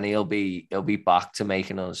back, and he'll be back to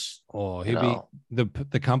making us. Oh, he'll be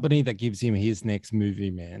the company that gives him his next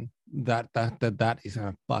movie, man. That is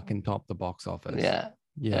gonna fucking top the box office.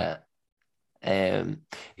 Yeah.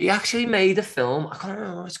 He actually made a film. I can't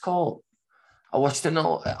remember what it's called. I watched it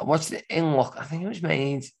in luck. I think it was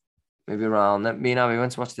made maybe around that. Me and Abby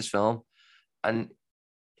went to watch this film, and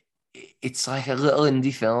it's like a little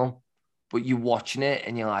indie film, but you're watching it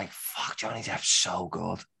and you're like, fuck, Johnny Depp's so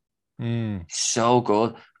good. So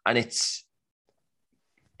good. And it's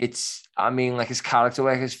I mean, like, his character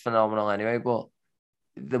work is phenomenal anyway, but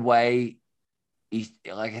the way it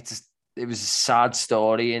was a sad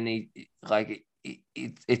story, and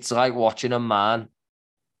it's like watching a man.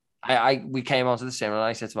 We came out to the cinema and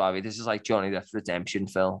I said to Abby, this is like Johnny Depp's redemption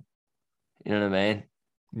film. You know what I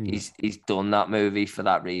mean? He's done that movie for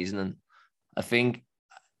that reason. And I think,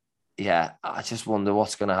 I just wonder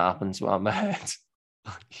what's going to happen to Amber Heard.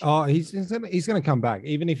 Oh, he's gonna come back.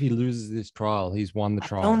 Even if he loses this trial, he's won the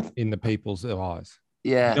trial in the people's eyes.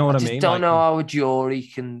 Yeah. You know what I mean? I just don't know how a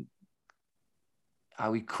jury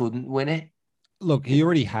how he couldn't win it. Look, he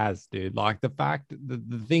already has, dude. Like, the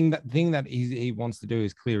thing that he wants to do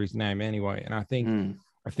is clear his name anyway. And I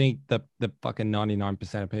think that the fucking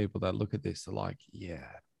 99% of people that look at this are like, yeah,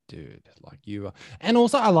 dude, like, you are. And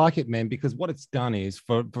also, I like it, man, because what it's done is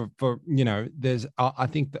for you know, there's I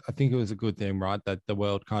think it was a good thing, right, that the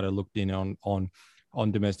world kind of looked in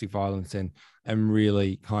on domestic violence and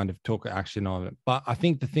really kind of took action on it. But I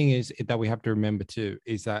think the thing is that we have to remember too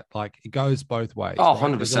is that, like, it goes both ways. Oh,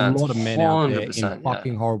 right? 100%. There's a lot of men out there in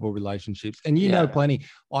fucking horrible relationships, and you know plenty.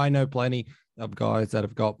 I know plenty of guys that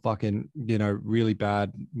have got fucking, you know, really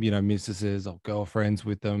bad, you know, mistresses or girlfriends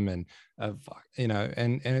with them, and you know,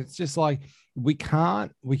 and it's just like, we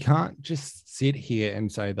can't just sit here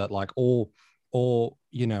and say that, like, or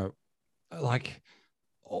you know, like,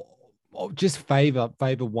 or just favor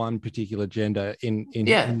one particular gender in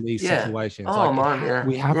these situations. Oh, like, man,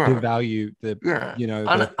 we have to value the you know,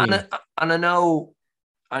 and I know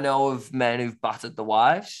of men who've battered the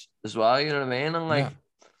wives as well, you know what I mean? And like,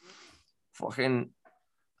 fucking,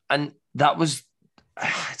 and that was,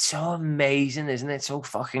 it's so amazing, isn't it? So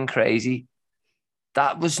fucking crazy.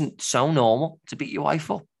 That wasn't so normal to beat your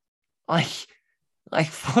wife up. Like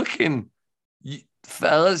fucking,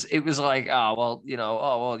 fellas, it was like,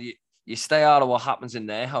 you stay out of what happens in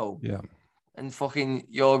their home. Yeah. And fucking,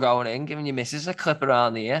 you're going in, giving your missus a clip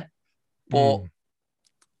around the ear. But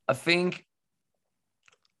I think,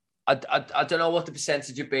 I don't know what the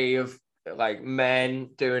percentage would be of, like, men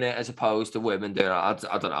doing it as opposed to women doing it. I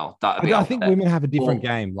don't know. I think women have a different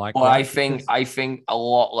game. Like, but I think a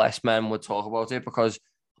lot less men would talk about it, because,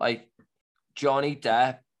 like, Johnny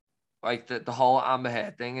Depp, like, the whole Amber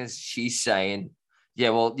Heard thing is, she's saying,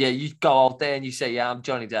 you go out there and you say, I'm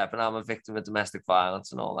Johnny Depp and I'm a victim of domestic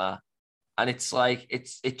violence and all that. And it's like,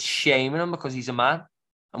 it's shaming him because he's a man,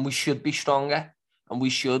 and we should be stronger, and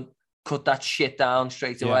we should cut that shit down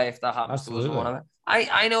straight away if that happens to us or whatever.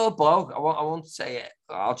 I know a bloke, I won't say it,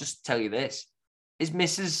 I'll just tell you this. His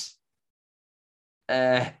missus,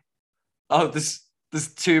 there's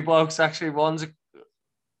two blokes actually. One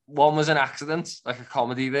was an accident, like a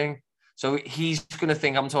comedy thing. So he's going to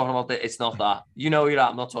think I'm talking about that. It's not that. You know,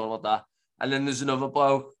 I'm not talking about that. And then there's another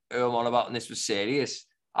bloke who I'm on about, and this was serious.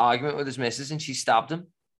 Argument with his missus, and she stabbed him.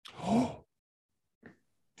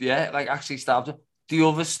 Like, actually stabbed him. The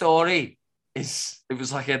other story is, it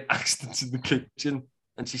was like an accident in the kitchen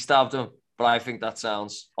and she stabbed him. But I think that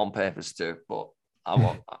sounds on purpose too. But I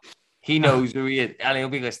won't. He knows who he is, and he'll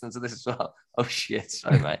be listening to this as well. Oh shit,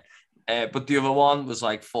 sorry, mate. But the other one was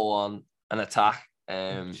like full on an attack.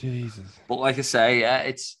 Jesus. But like I say,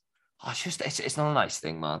 it's not a nice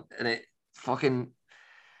thing, man. And it fucking,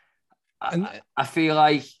 I feel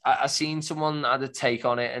like I seen someone had a take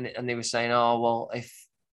on it, and they were saying, oh, well, if,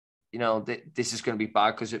 you know, this is going to be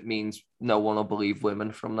bad because it means no one will believe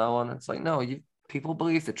women from now on. It's like, no, people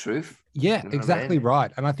believe the truth. Yeah, you know exactly, I mean?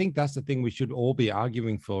 right. And I think that's the thing we should all be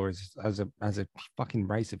arguing for as a fucking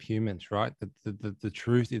race of humans, right? The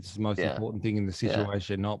truth is the most important thing in the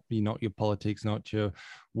situation, not your politics, not your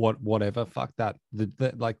whatever. Fuck that.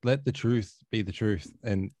 Like, let the truth be the truth,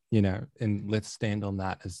 and, you know, and let's stand on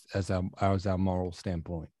that as our moral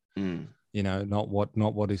standpoint. not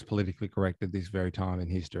what is politically correct at this very time in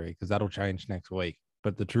history, because that'll change next week.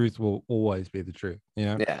 But the truth will always be the truth.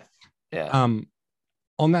 Yeah.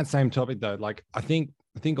 On that same topic though, like I think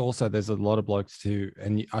also there's a lot of blokes too,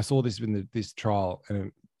 and I saw this in this trial,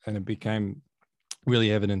 and it became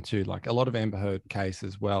really evident too. Like a lot of Amber Heard case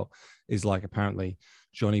as well is like apparently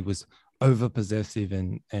Johnny was over possessive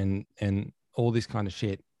and all this kind of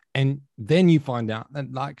shit. And then you find out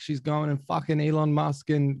that like she's going and fucking Elon Musk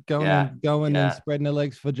and going and spreading her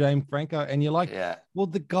legs for James Franco. And you're like, well,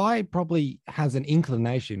 the guy probably has an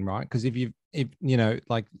inclination, right? Because if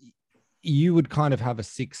like you would kind of have a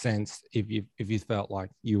sixth sense if you felt like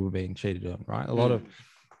you were being cheated on, right? A lot of,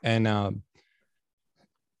 and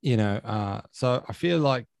so I feel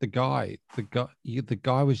like the guy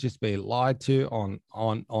was just being lied to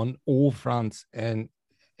on all fronts, and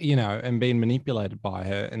and being manipulated by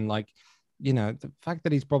her. And like, the fact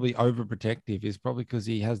that he's probably overprotective is probably because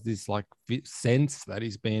he has this like sense that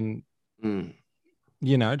he's been,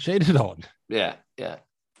 cheated on. Yeah.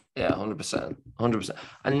 100%.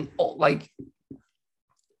 And like,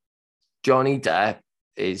 Johnny Depp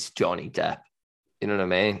is Johnny Depp. You know what I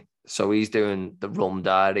mean? So he's doing the Rum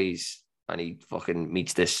Diaries, and he fucking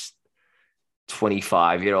meets this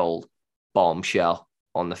 25-year-old bombshell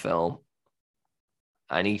on the film.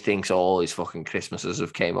 And he thinks all his fucking Christmases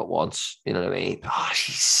have came at once. You know what I mean? Oh,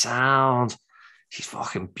 she's sound. She's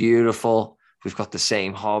fucking beautiful. We've got the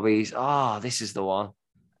same hobbies. Oh, this is the one.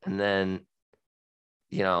 And then,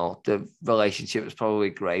 the relationship was probably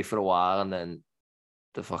great for a while, and then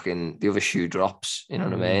the other shoe drops. You know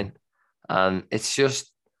what I mean? And it's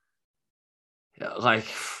just like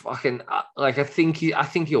fucking like I think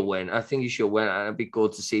he'll win. I think he should win, and it'd be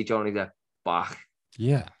good to see Johnny Depp back.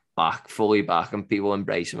 Yeah. Fully back, and people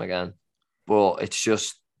embrace him again. But it's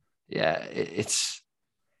just, it's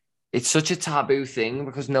such a taboo thing,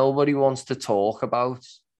 because nobody wants to talk about,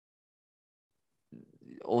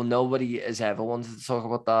 or nobody has ever wanted to talk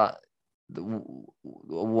about that, a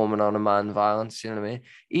woman on a man violence. You know what I mean?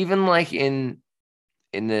 Even like in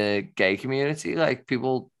the gay community, like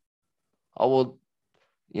people,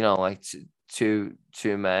 like two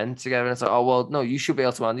men together, and it's like, oh well, no, you should be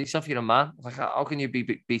able to handle yourself, you're a man. Like, how can you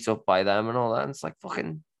be beat up by them and all that? And it's like,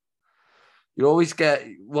 fucking, you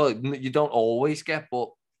don't always get, but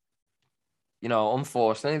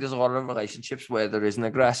unfortunately there's a lot of relationships where there is an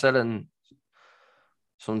aggressor and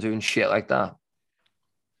someone doing shit like that.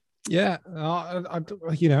 I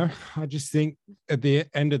just think at the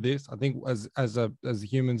end of this, I think as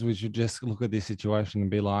humans, we should just look at this situation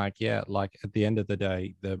and be like, like at the end of the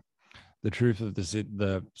day, the truth of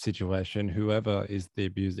the situation, whoever is the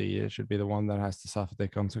abuser here should be the one that has to suffer their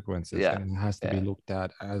consequences. And it has to be looked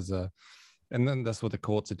at as and then that's what the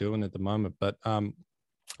courts are doing at the moment. But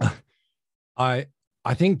I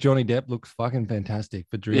think Johnny Depp looks fucking fantastic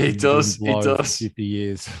for drinking. He does. For 50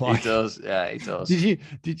 years. Like, he does. Yeah, he does. Did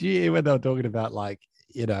you hear when they were talking about like,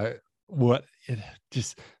 what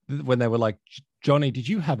just when they were like, Johnny, did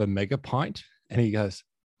you have a mega pint? And he goes,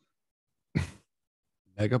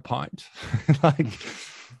 mega pint. Like,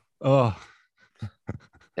 oh.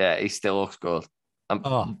 Yeah, he still looks good.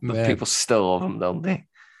 Man. People still love him, don't they?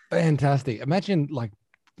 Fantastic. Imagine like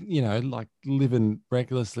living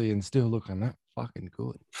recklessly and still looking that fucking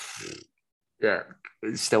good. Yeah,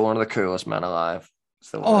 still one of the coolest men alive.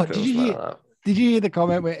 Did you hear the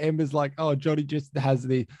comment where Amber's like, oh, Johnny just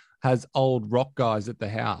has old rock guys at the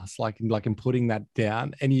house, like and putting that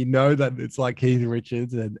down, and that it's like Keith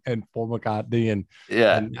Richards and Paul McCartney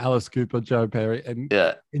and Alice Cooper, Joe Perry,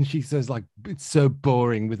 and she says like, it's so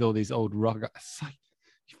boring with all these old rock guys. It's like,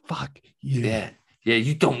 fuck you. Yeah,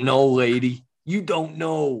 you don't know, lady. You don't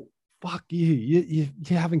know. Fuck you. You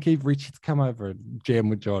having Keith Richards come over and jam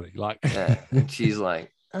with Johnny. Like, and she's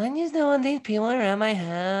like, I just don't want these people around my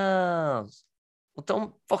house. Well,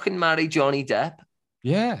 don't fucking marry Johnny Depp.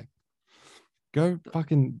 Yeah. Go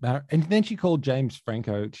fucking marry. And then she called James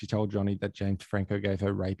Franco. She told Johnny that James Franco gave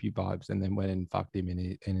her rapey vibes, and then went and fucked him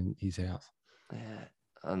in his house. Yeah.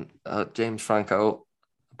 And James Franco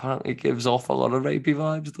apparently gives off a lot of rapey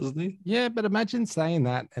vibes, doesn't he? Yeah, but imagine saying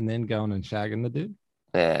that and then going and shagging the dude.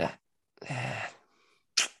 Yeah.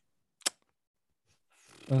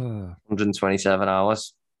 127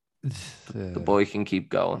 hours. The boy can keep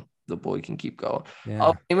going. Yeah.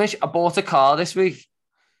 Oh, Hamish, I bought a car this week.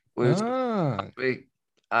 Last week.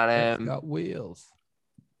 And got wheels.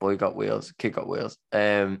 Boy got wheels. Kid got wheels.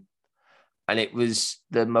 And it was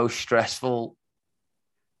the most stressful.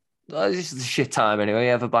 This is the shit time anyway,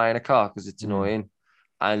 ever buying a car, because it's annoying.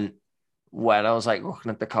 And when I was like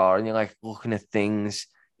looking at the car, and you're like looking at things,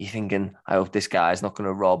 you're thinking, I hope this guy's not going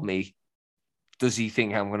to rob me Does he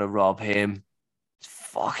think I'm gonna rob him? It's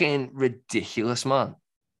fucking ridiculous, man.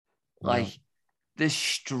 Like the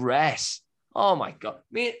stress. Oh my god.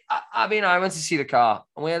 I went to see the car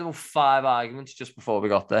and we had about 5 arguments just before we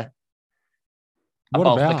got there. What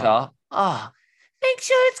about about the car? Make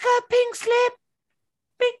sure it's got a pink slip.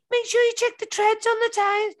 Make sure you check the treads on the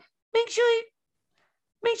tires. Make sure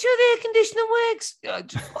the air conditioning works.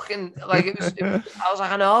 Just fucking like it was. I was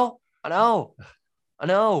like, I know.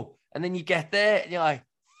 And then you get there and you're like,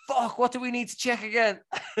 fuck, what do we need to check again?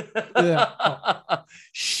 Yeah.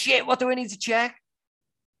 Shit, what do we need to check?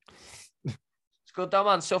 It's good though,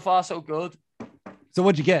 man. So far, so good. So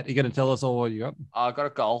what'd you get? You gonna tell us all what you got? I got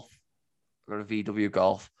a Golf. I got a VW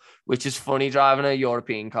Golf, which is funny driving a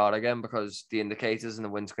European car again because the indicators and the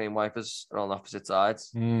windscreen wipers are on opposite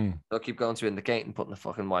sides. They'll keep going to indicate and putting the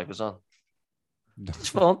fucking wipers on. It's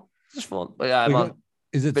fun. But yeah, man.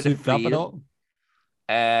 Is it souped up at all?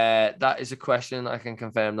 That is a question I can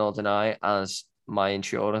confirm nor deny, as my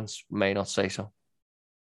insurance may not say so.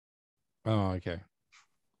 Oh, okay.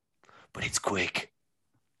 But it's quick.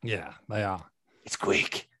 Yeah, they are. It's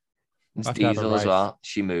quick. It's I have to have a diesel as race. well.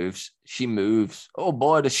 She moves. Oh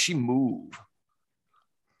boy, does she move.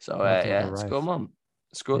 So I have to have yeah, a it's race. good, man.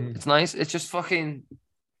 It's good. It's nice. It's just fucking,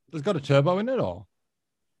 It's got a turbo in it, or?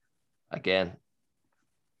 again,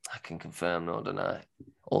 I can confirm nor deny.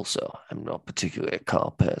 Also, I'm not particularly a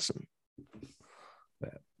car person.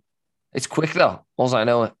 It's quick though. All I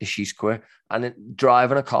know is she's quick. And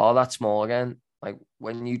driving a car that small again, like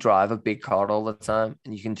when you drive a big car all the time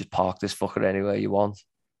and you can just park this fucker anywhere you want.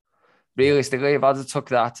 Realistically, if I'd have took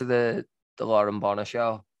that to the Lauren Bonner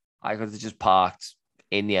show, I could have just parked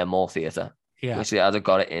in the Enmore Theatre. Yeah. Literally, I'd have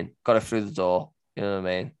got it through the door. You know what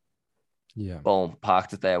I mean? Yeah. Boom,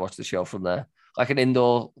 parked it there, watched the show from there. Like an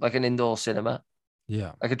indoor cinema.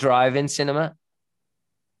 Yeah. Like a drive-in cinema.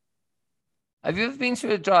 Have you ever been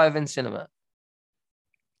to a drive-in cinema?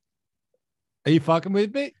 Are you fucking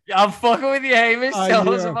with me? Yeah, I'm fucking with you, Hamish. Oh,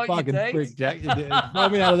 Tell us you're a about your fucking dates. prick, Jack. You did. Throw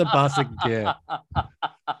me out of the bus again.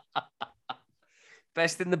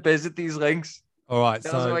 Best in the biz at these links. All right.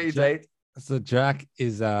 Tell us So about your Jack, date. so Jack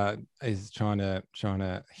is trying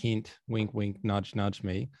to hint, wink, wink, nudge, nudge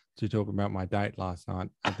me to talk about my date last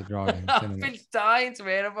night at the drive-in I've cinema. been dying to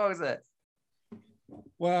hear about it.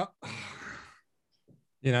 Well,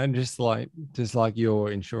 you know, just like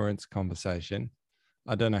your insurance conversation,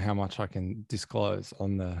 I don't know how much I can disclose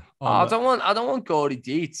on the. I don't want gaudy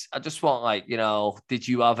deets. I just want, like, you know, did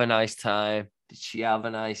you have a nice time? Did she have a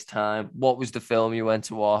nice time? What was the film you went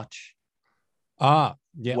to watch? Yeah.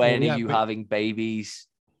 When are you having babies?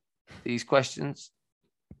 These questions,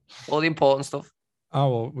 all the important stuff. Oh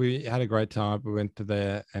well, we had a great time. We went to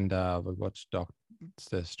there and we watched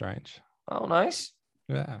Doctor Strange. Oh, nice.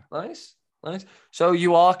 Yeah. Nice. So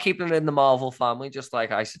you are keeping it in the Marvel family, just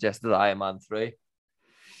like I suggested Iron Man 3.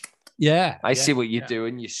 Yeah. I see what you're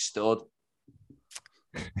doing. You stud.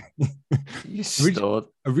 You Orig- stud.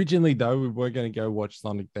 Originally, though, we were going to go watch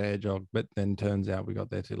Sonic the Hedgehog, but then turns out we got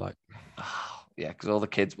there too late. Oh, yeah, because all the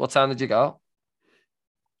kids. What time did you go?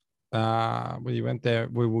 When you went there,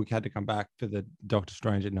 we had to come back for the Doctor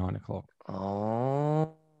Strange at 9:00.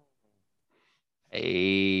 Oh.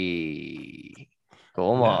 Hey.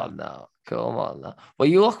 Come on now. Well,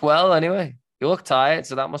 you look well anyway. You look tired,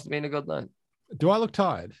 so that must have been a good night. Do I look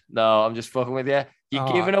tired? No, I'm just fucking with you.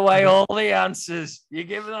 You're giving away all the answers. You're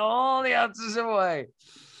giving all the answers away.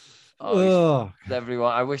 Oh,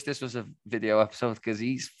 everyone. I wish this was a video episode because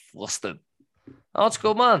he's flustered. Oh, it's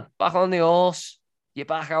good, man. Back on the horse. You're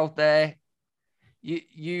back out there.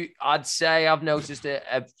 I'd say I've noticed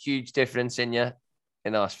a huge difference in you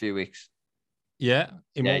in the last few weeks. Yeah.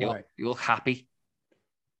 You look happy.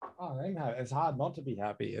 Oh, it's hard not to be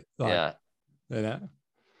happy. Yeah. You know?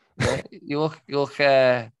 Yeah, you look like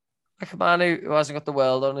a man who hasn't got the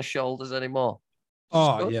world on his shoulders anymore.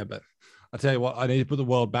 Oh, yeah, but I tell you what, I need to put the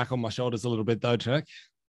world back on my shoulders a little bit, though, Jack.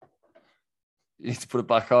 You need to put it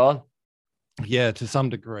back on. Yeah, to some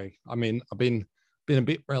degree. I mean, I've been a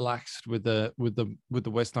bit relaxed with the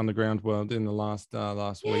West Underground world in the last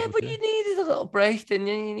week. Yeah, but you needed a little break, didn't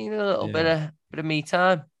you? You needed a little bit of me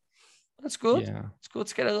time. That's good. Yeah. It's good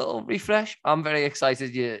to get a little refresh. I'm very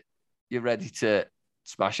excited. You're ready to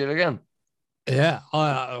smash it again. Yeah.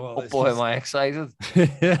 Oh boy, am I excited.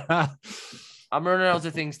 Yeah. I'm running out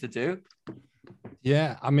of things to do.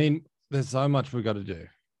 Yeah. I mean, there's so much we've got to do.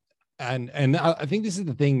 And I think this is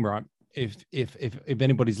the thing, right? If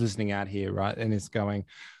anybody's listening out here, right, and it's going,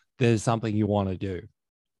 there's something you want to do.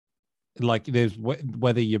 Like there's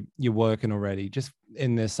whether you're working already, just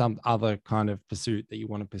and there's some other kind of pursuit that you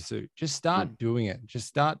want to pursue. Just start doing it. Just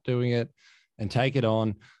start doing it and take it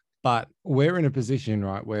on. But we're in a position,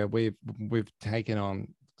 right, where we've taken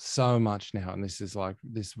on so much now, and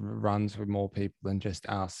this runs for more people than just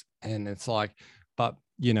us. And it's like, but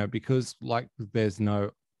because like there's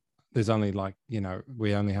only like,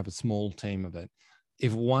 we only have a small team of it.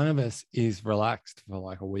 If one of us is relaxed for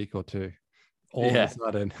like a week or two, all of a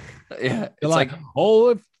sudden, Yeah, you're like,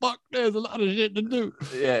 holy fuck, there's a lot of shit to do.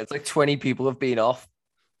 Yeah, it's like 20 people have been off.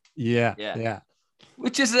 Yeah.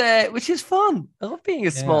 Which is fun. I love being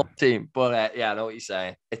a small team, but I know what you're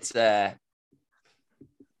saying. It's I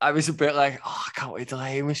was a bit like, oh, I can't wait till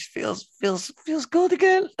Hamish feels good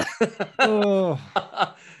again. Oh.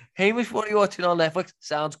 Hamish, what are you watching on Netflix?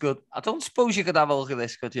 Sounds good. I don't suppose you could have a look at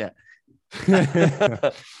this, could you?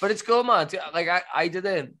 But it's good, man. Like I did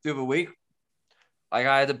it the other week. Like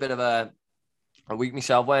I had a bit of a week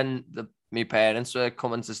myself when my parents were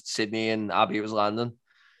coming to Sydney and Abby was landing.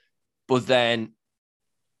 But then,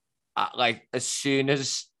 like as soon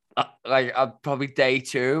as probably day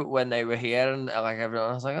 2 when they were here and like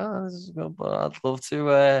everyone, I was like, oh, this is good, but I'd love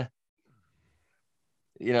to,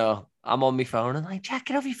 I'm on my phone and like, Jack,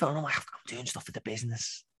 get off your phone. I'm like, I'm doing stuff for the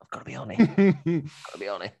business. I've got to be on it. Got to be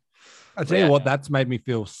on it. I tell you what, that's made me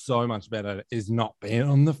feel so much better is not being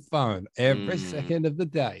on the phone every second of the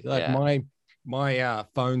day. Like my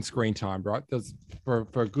phone screen time, right? There's for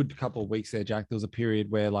a good couple of weeks there, Jack. There was a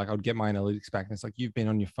period where like I'd get my analytics back, and it's like you've been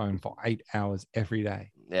on your phone for 8 hours every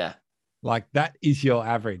day. Yeah, like that is your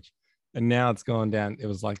average, and now it's gone down. It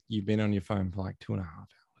was like you've been on your phone for like 2.5 hours.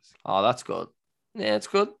 Oh, that's good. Yeah, it's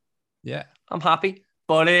good. Yeah, I'm happy.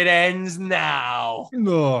 But it ends now.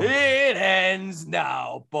 Oh. It ends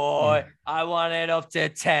now, boy. I want it up to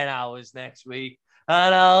 10 hours next week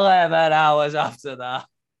and 11 hours after that.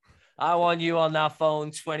 I want you on that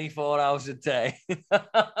phone 24 hours a day.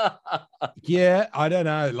 Yeah, I don't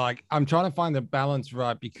know. Like, I'm trying to find the balance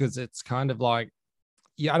right because it's kind of like,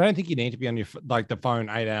 I don't think you need to be on your the phone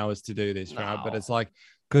 8 hours to do this, right? But it's like,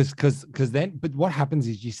 because then, but what happens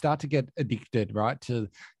is you start to get addicted, right? To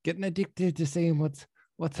getting addicted to seeing what's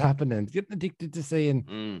happening, getting addicted to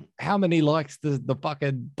seeing how many likes the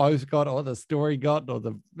fucking post got or the story got or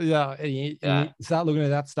and you start looking at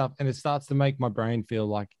that stuff and it starts to make my brain feel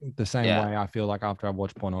like the same way I feel like after I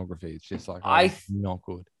watch pornography. It's just like, not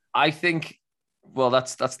good. I think, well,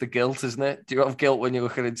 that's the guilt, isn't it? Do you have guilt when you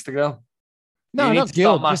look at Instagram? No, you need not to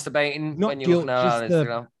guilt. Stop masturbating when you're looking at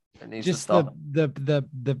Instagram. It needs to stop. The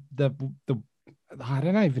I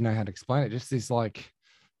don't even know how to explain it. Just this like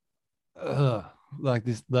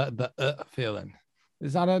this the feeling.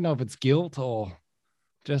 I don't know if it's guilt or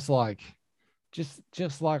just like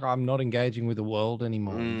I'm not engaging with the world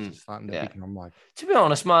anymore. It's just starting to become like. To be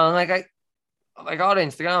honest, man, like our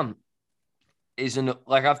Instagram isn't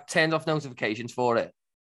like I've turned off notifications for it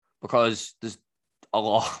because there's a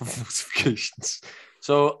lot of notifications.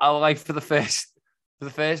 So I like for the first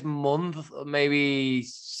month, maybe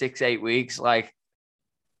 6-8 weeks, like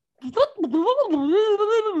my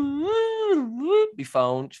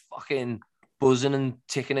phone just fucking buzzing and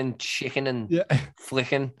ticking and chicken and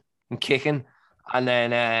flicking and kicking. And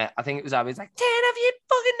then I think it was Abby's like, turn off your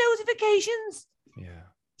fucking notifications. Yeah.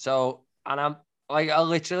 So, and I'm like, I'll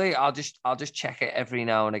just check it every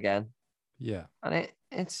now and again. Yeah. And it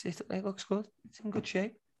looks good. It's in good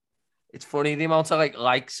shape. It's funny the amount of like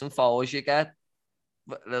likes and followers you get.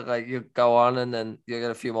 But like you go on and then you get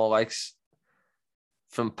a few more likes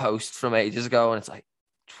from posts from ages ago, and it's like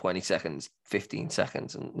 20 seconds, 15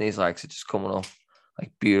 seconds, and these likes are just coming up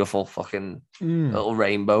like beautiful fucking little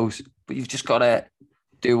rainbows. But you've just got to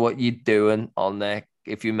do what you're doing on there.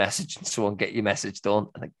 If you message someone, get your message done,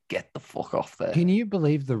 and then get the fuck off there. Can you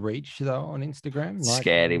believe the reach though on Instagram? Like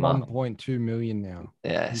scary, man. 1.2 million now.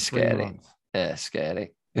 Yeah, scary. Yeah,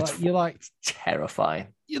 scary. It's terrifying.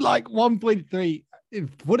 You're like 1.3.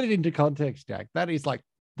 Put it into context, Jack. That is like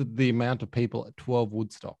the amount of people at 12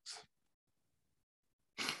 Woodstocks.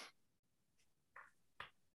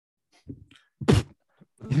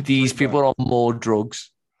 These people are on more drugs.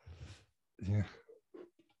 Yeah.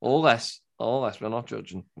 Or less. We're not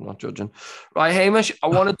judging. Right, Hamish, I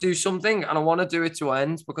want to do something and I want to do it to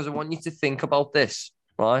end because I want you to think about this,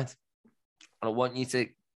 right? And I want you to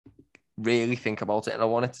really think about it and I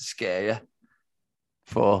want it to scare you.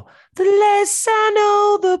 For the less I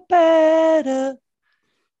know, the better.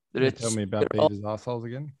 Tell me about Beaver's assholes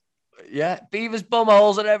again. Yeah, Beaver's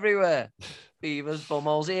bumholes are everywhere. Beaver's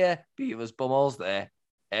bumholes here, Beaver's bumholes there.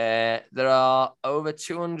 There are over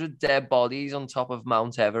 200 dead bodies on top of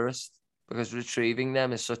Mount Everest because retrieving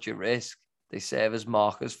them is such a risk. They serve as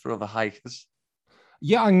markers for other hikers.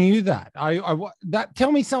 Yeah, I knew that.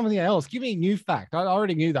 Tell me something else. Give me a new fact. I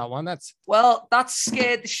already knew that one. That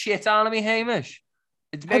scared the shit out of me, Hamish.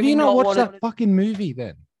 It's Have maybe you not watched one that fucking movie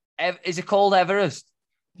then? Is it called Everest?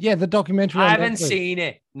 Yeah, the documentary. I on haven't Netflix. seen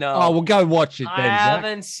it. No. Oh, well, go watch it I then, Jack.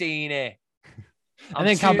 haven't seen it. And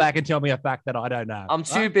then come back and tell me a fact that I don't know. I'm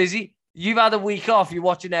too busy. You've had a week off. You're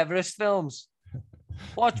watching Everest films.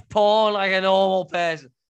 Watch porn like a normal person.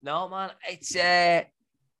 No, man. It's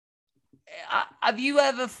have you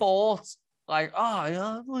ever thought like, oh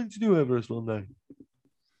yeah, I'd like to do Everest one day?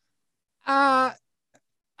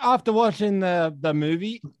 After watching the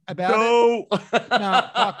movie about No. it, no,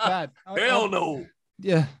 fuck that. Hell no.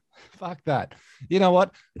 Yeah, fuck that. You know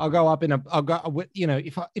what? I'll go, you know,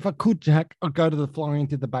 if I could, Jack, I'd go to the fly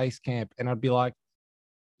into the base camp and I'd be like,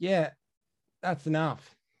 yeah, that's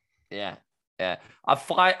enough. Yeah. I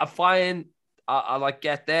like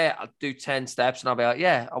get there, I'll do 10 steps and I'll be like,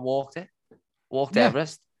 yeah, I walked it. Walked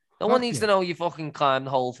Everest. No one needs to know you fucking climbed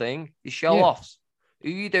the whole thing. You show offs. Who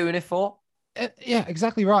are you doing it for? Yeah,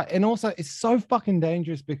 exactly right. And also, it's so fucking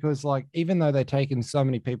dangerous because, like, even though they're taking so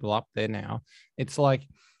many people up there now, it's like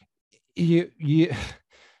you've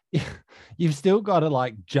still got to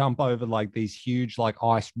like jump over like these huge like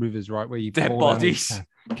ice rivers, right? Where you dead bodies,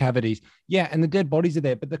 cavities. Yeah, and the dead bodies are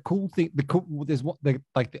there. But the cool thing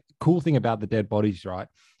about the dead bodies, right,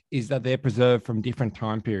 is that they're preserved from different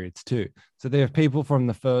time periods too. So there are people from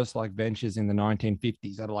the first like ventures in the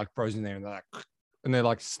 1950s that are like frozen there, and they're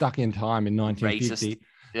like stuck in time in 1950.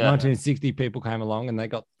 1960 people came along and they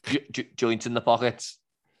got joints in the pockets.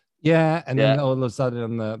 Yeah, and then all of a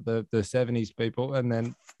sudden the 70s people, and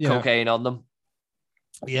then cocaine on them.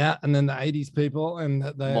 Yeah, and then the 80s people, and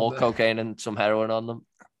more cocaine and some heroin on them.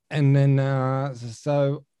 And then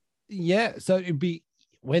so it'd be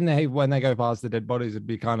when they go past the dead bodies, it'd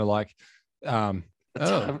be kind of like time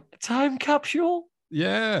capsule.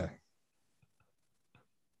 Yeah.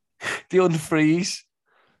 The unfreeze.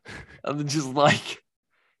 And then just like,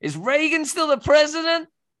 is Reagan still the president?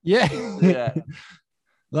 Yeah. Yeah.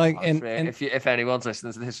 Like, and if anyone's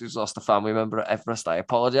listening to this who's lost a family member at Everest, I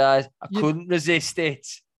apologize. I couldn't resist it.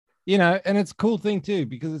 You know, and it's a cool thing too,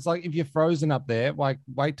 because it's like if you're frozen up there, like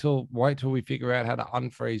wait till we figure out how to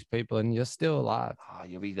unfreeze people and you're still alive. Oh,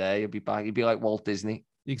 you'll be there, you'll be back. You'll be like Walt Disney.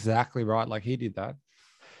 Exactly right. Like he did that.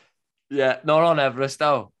 Yeah, not on Everest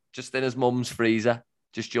though. Just in his mum's freezer.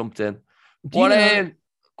 Just jumped in. Go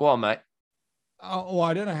on, mate. Oh,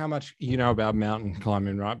 I don't know how much you know about mountain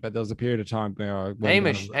climbing, right? But there was a period of time where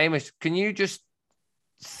Hamish, can you just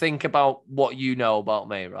think about what you know about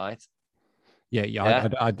me, right?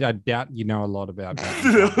 Yeah. I doubt you know a lot about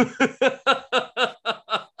that.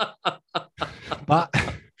 But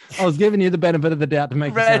I was giving you the benefit of the doubt to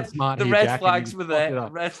make you sound smart. The red flags were there. The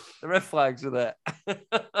red flags were there.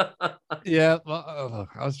 Yeah, well, look,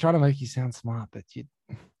 I was trying to make you sound smart, but you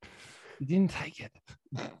didn't take it.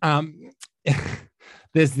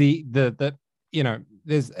 There's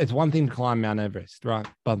it's one thing to climb Mount Everest, right?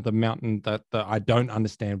 But the mountain that I don't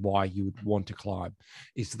understand why you would want to climb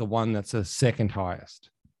is the one that's the second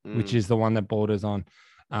highest, which is the one that borders on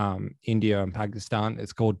India and Pakistan.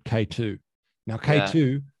 It's called K2. Now,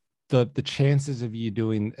 K2, the chances of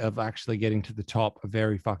actually getting to the top are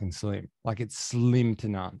very fucking slim. Like it's slim to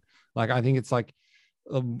none. Like I think it's like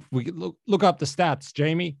we could look up the stats,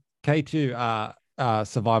 Jamie. K2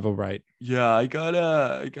 survival rate. Yeah, I got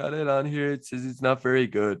it on here. It says it's not very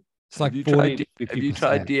good. It's like have 40 to 50%. Have you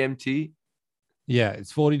tried DMT? Yeah,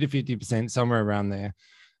 it's 40 to 50%, somewhere around there.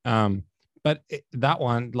 But that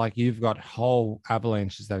one, like you've got whole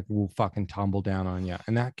avalanches that will fucking tumble down on you,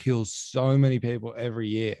 and that kills so many people every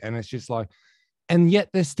year. And it's just like, and yet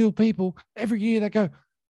there's still people every year that go,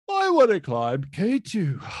 I want to climb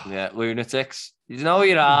K2. Yeah, lunatics. You know who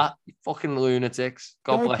you are, you fucking lunatics.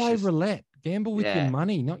 God Go bless play you. roulette. Gamble with your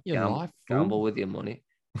money, not your life. Gamble with your money.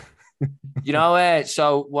 You know,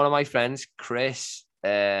 so one of my friends, Chris,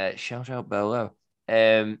 shout out Bolo,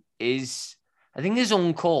 is I think his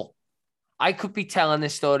uncle. I could be telling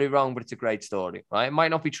this story wrong, but it's a great story, right? It might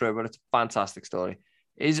not be true, but it's a fantastic story.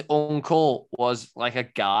 His uncle was like a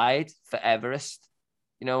guide for Everest.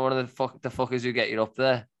 You know, one of the fuckers who get you up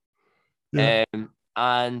there. Yeah.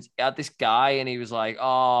 And he had this guy, and he was like,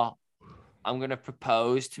 "Oh, I'm gonna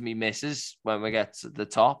propose to me missus when we get to the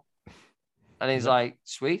top." And he's like,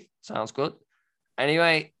 "Sweet, sounds good."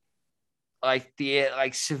 Anyway, like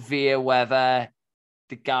severe weather.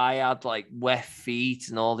 The guy had like wet feet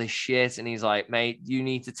and all this shit, and he's like, "Mate, you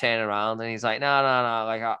need to turn around." And he's like, "No,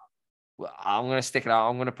 like I'm gonna stick it out.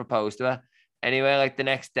 I'm gonna propose to her." Anyway, like the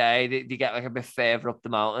next day, they get like a bit further up the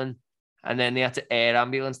mountain, and then they had to air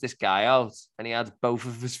ambulance this guy out, and he had both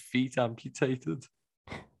of his feet amputated.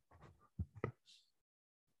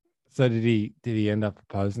 So did he end up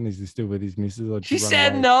proposing? Is he still with his missus? Or she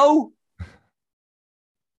said no.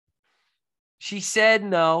 She said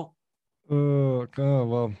no. Oh,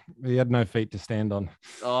 well, he had no feet to stand on.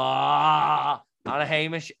 Ah, Anna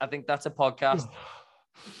Hamish, I think that's a podcast.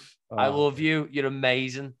 I love you. You're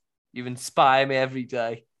amazing. You inspire me every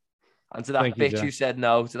day. And to that Thank you, bitch Jack. who said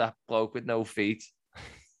no, to that bloke with no feet.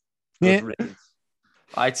 Yeah. Good riddance.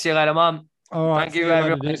 All right, see you later, man. All right. Thank you, see later,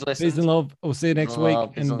 everyone dude. who's listened. Peace and love. We'll see you next Peace week. and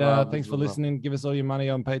love, peace And and love, thanks peace for and love. listening. Give us all your money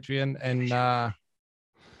on Patreon. And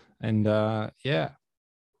yeah.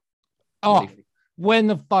 Oh, when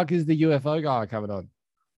the fuck is the UFO guy coming on?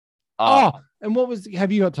 Oh, and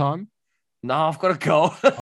have you got time? No, I've got to go.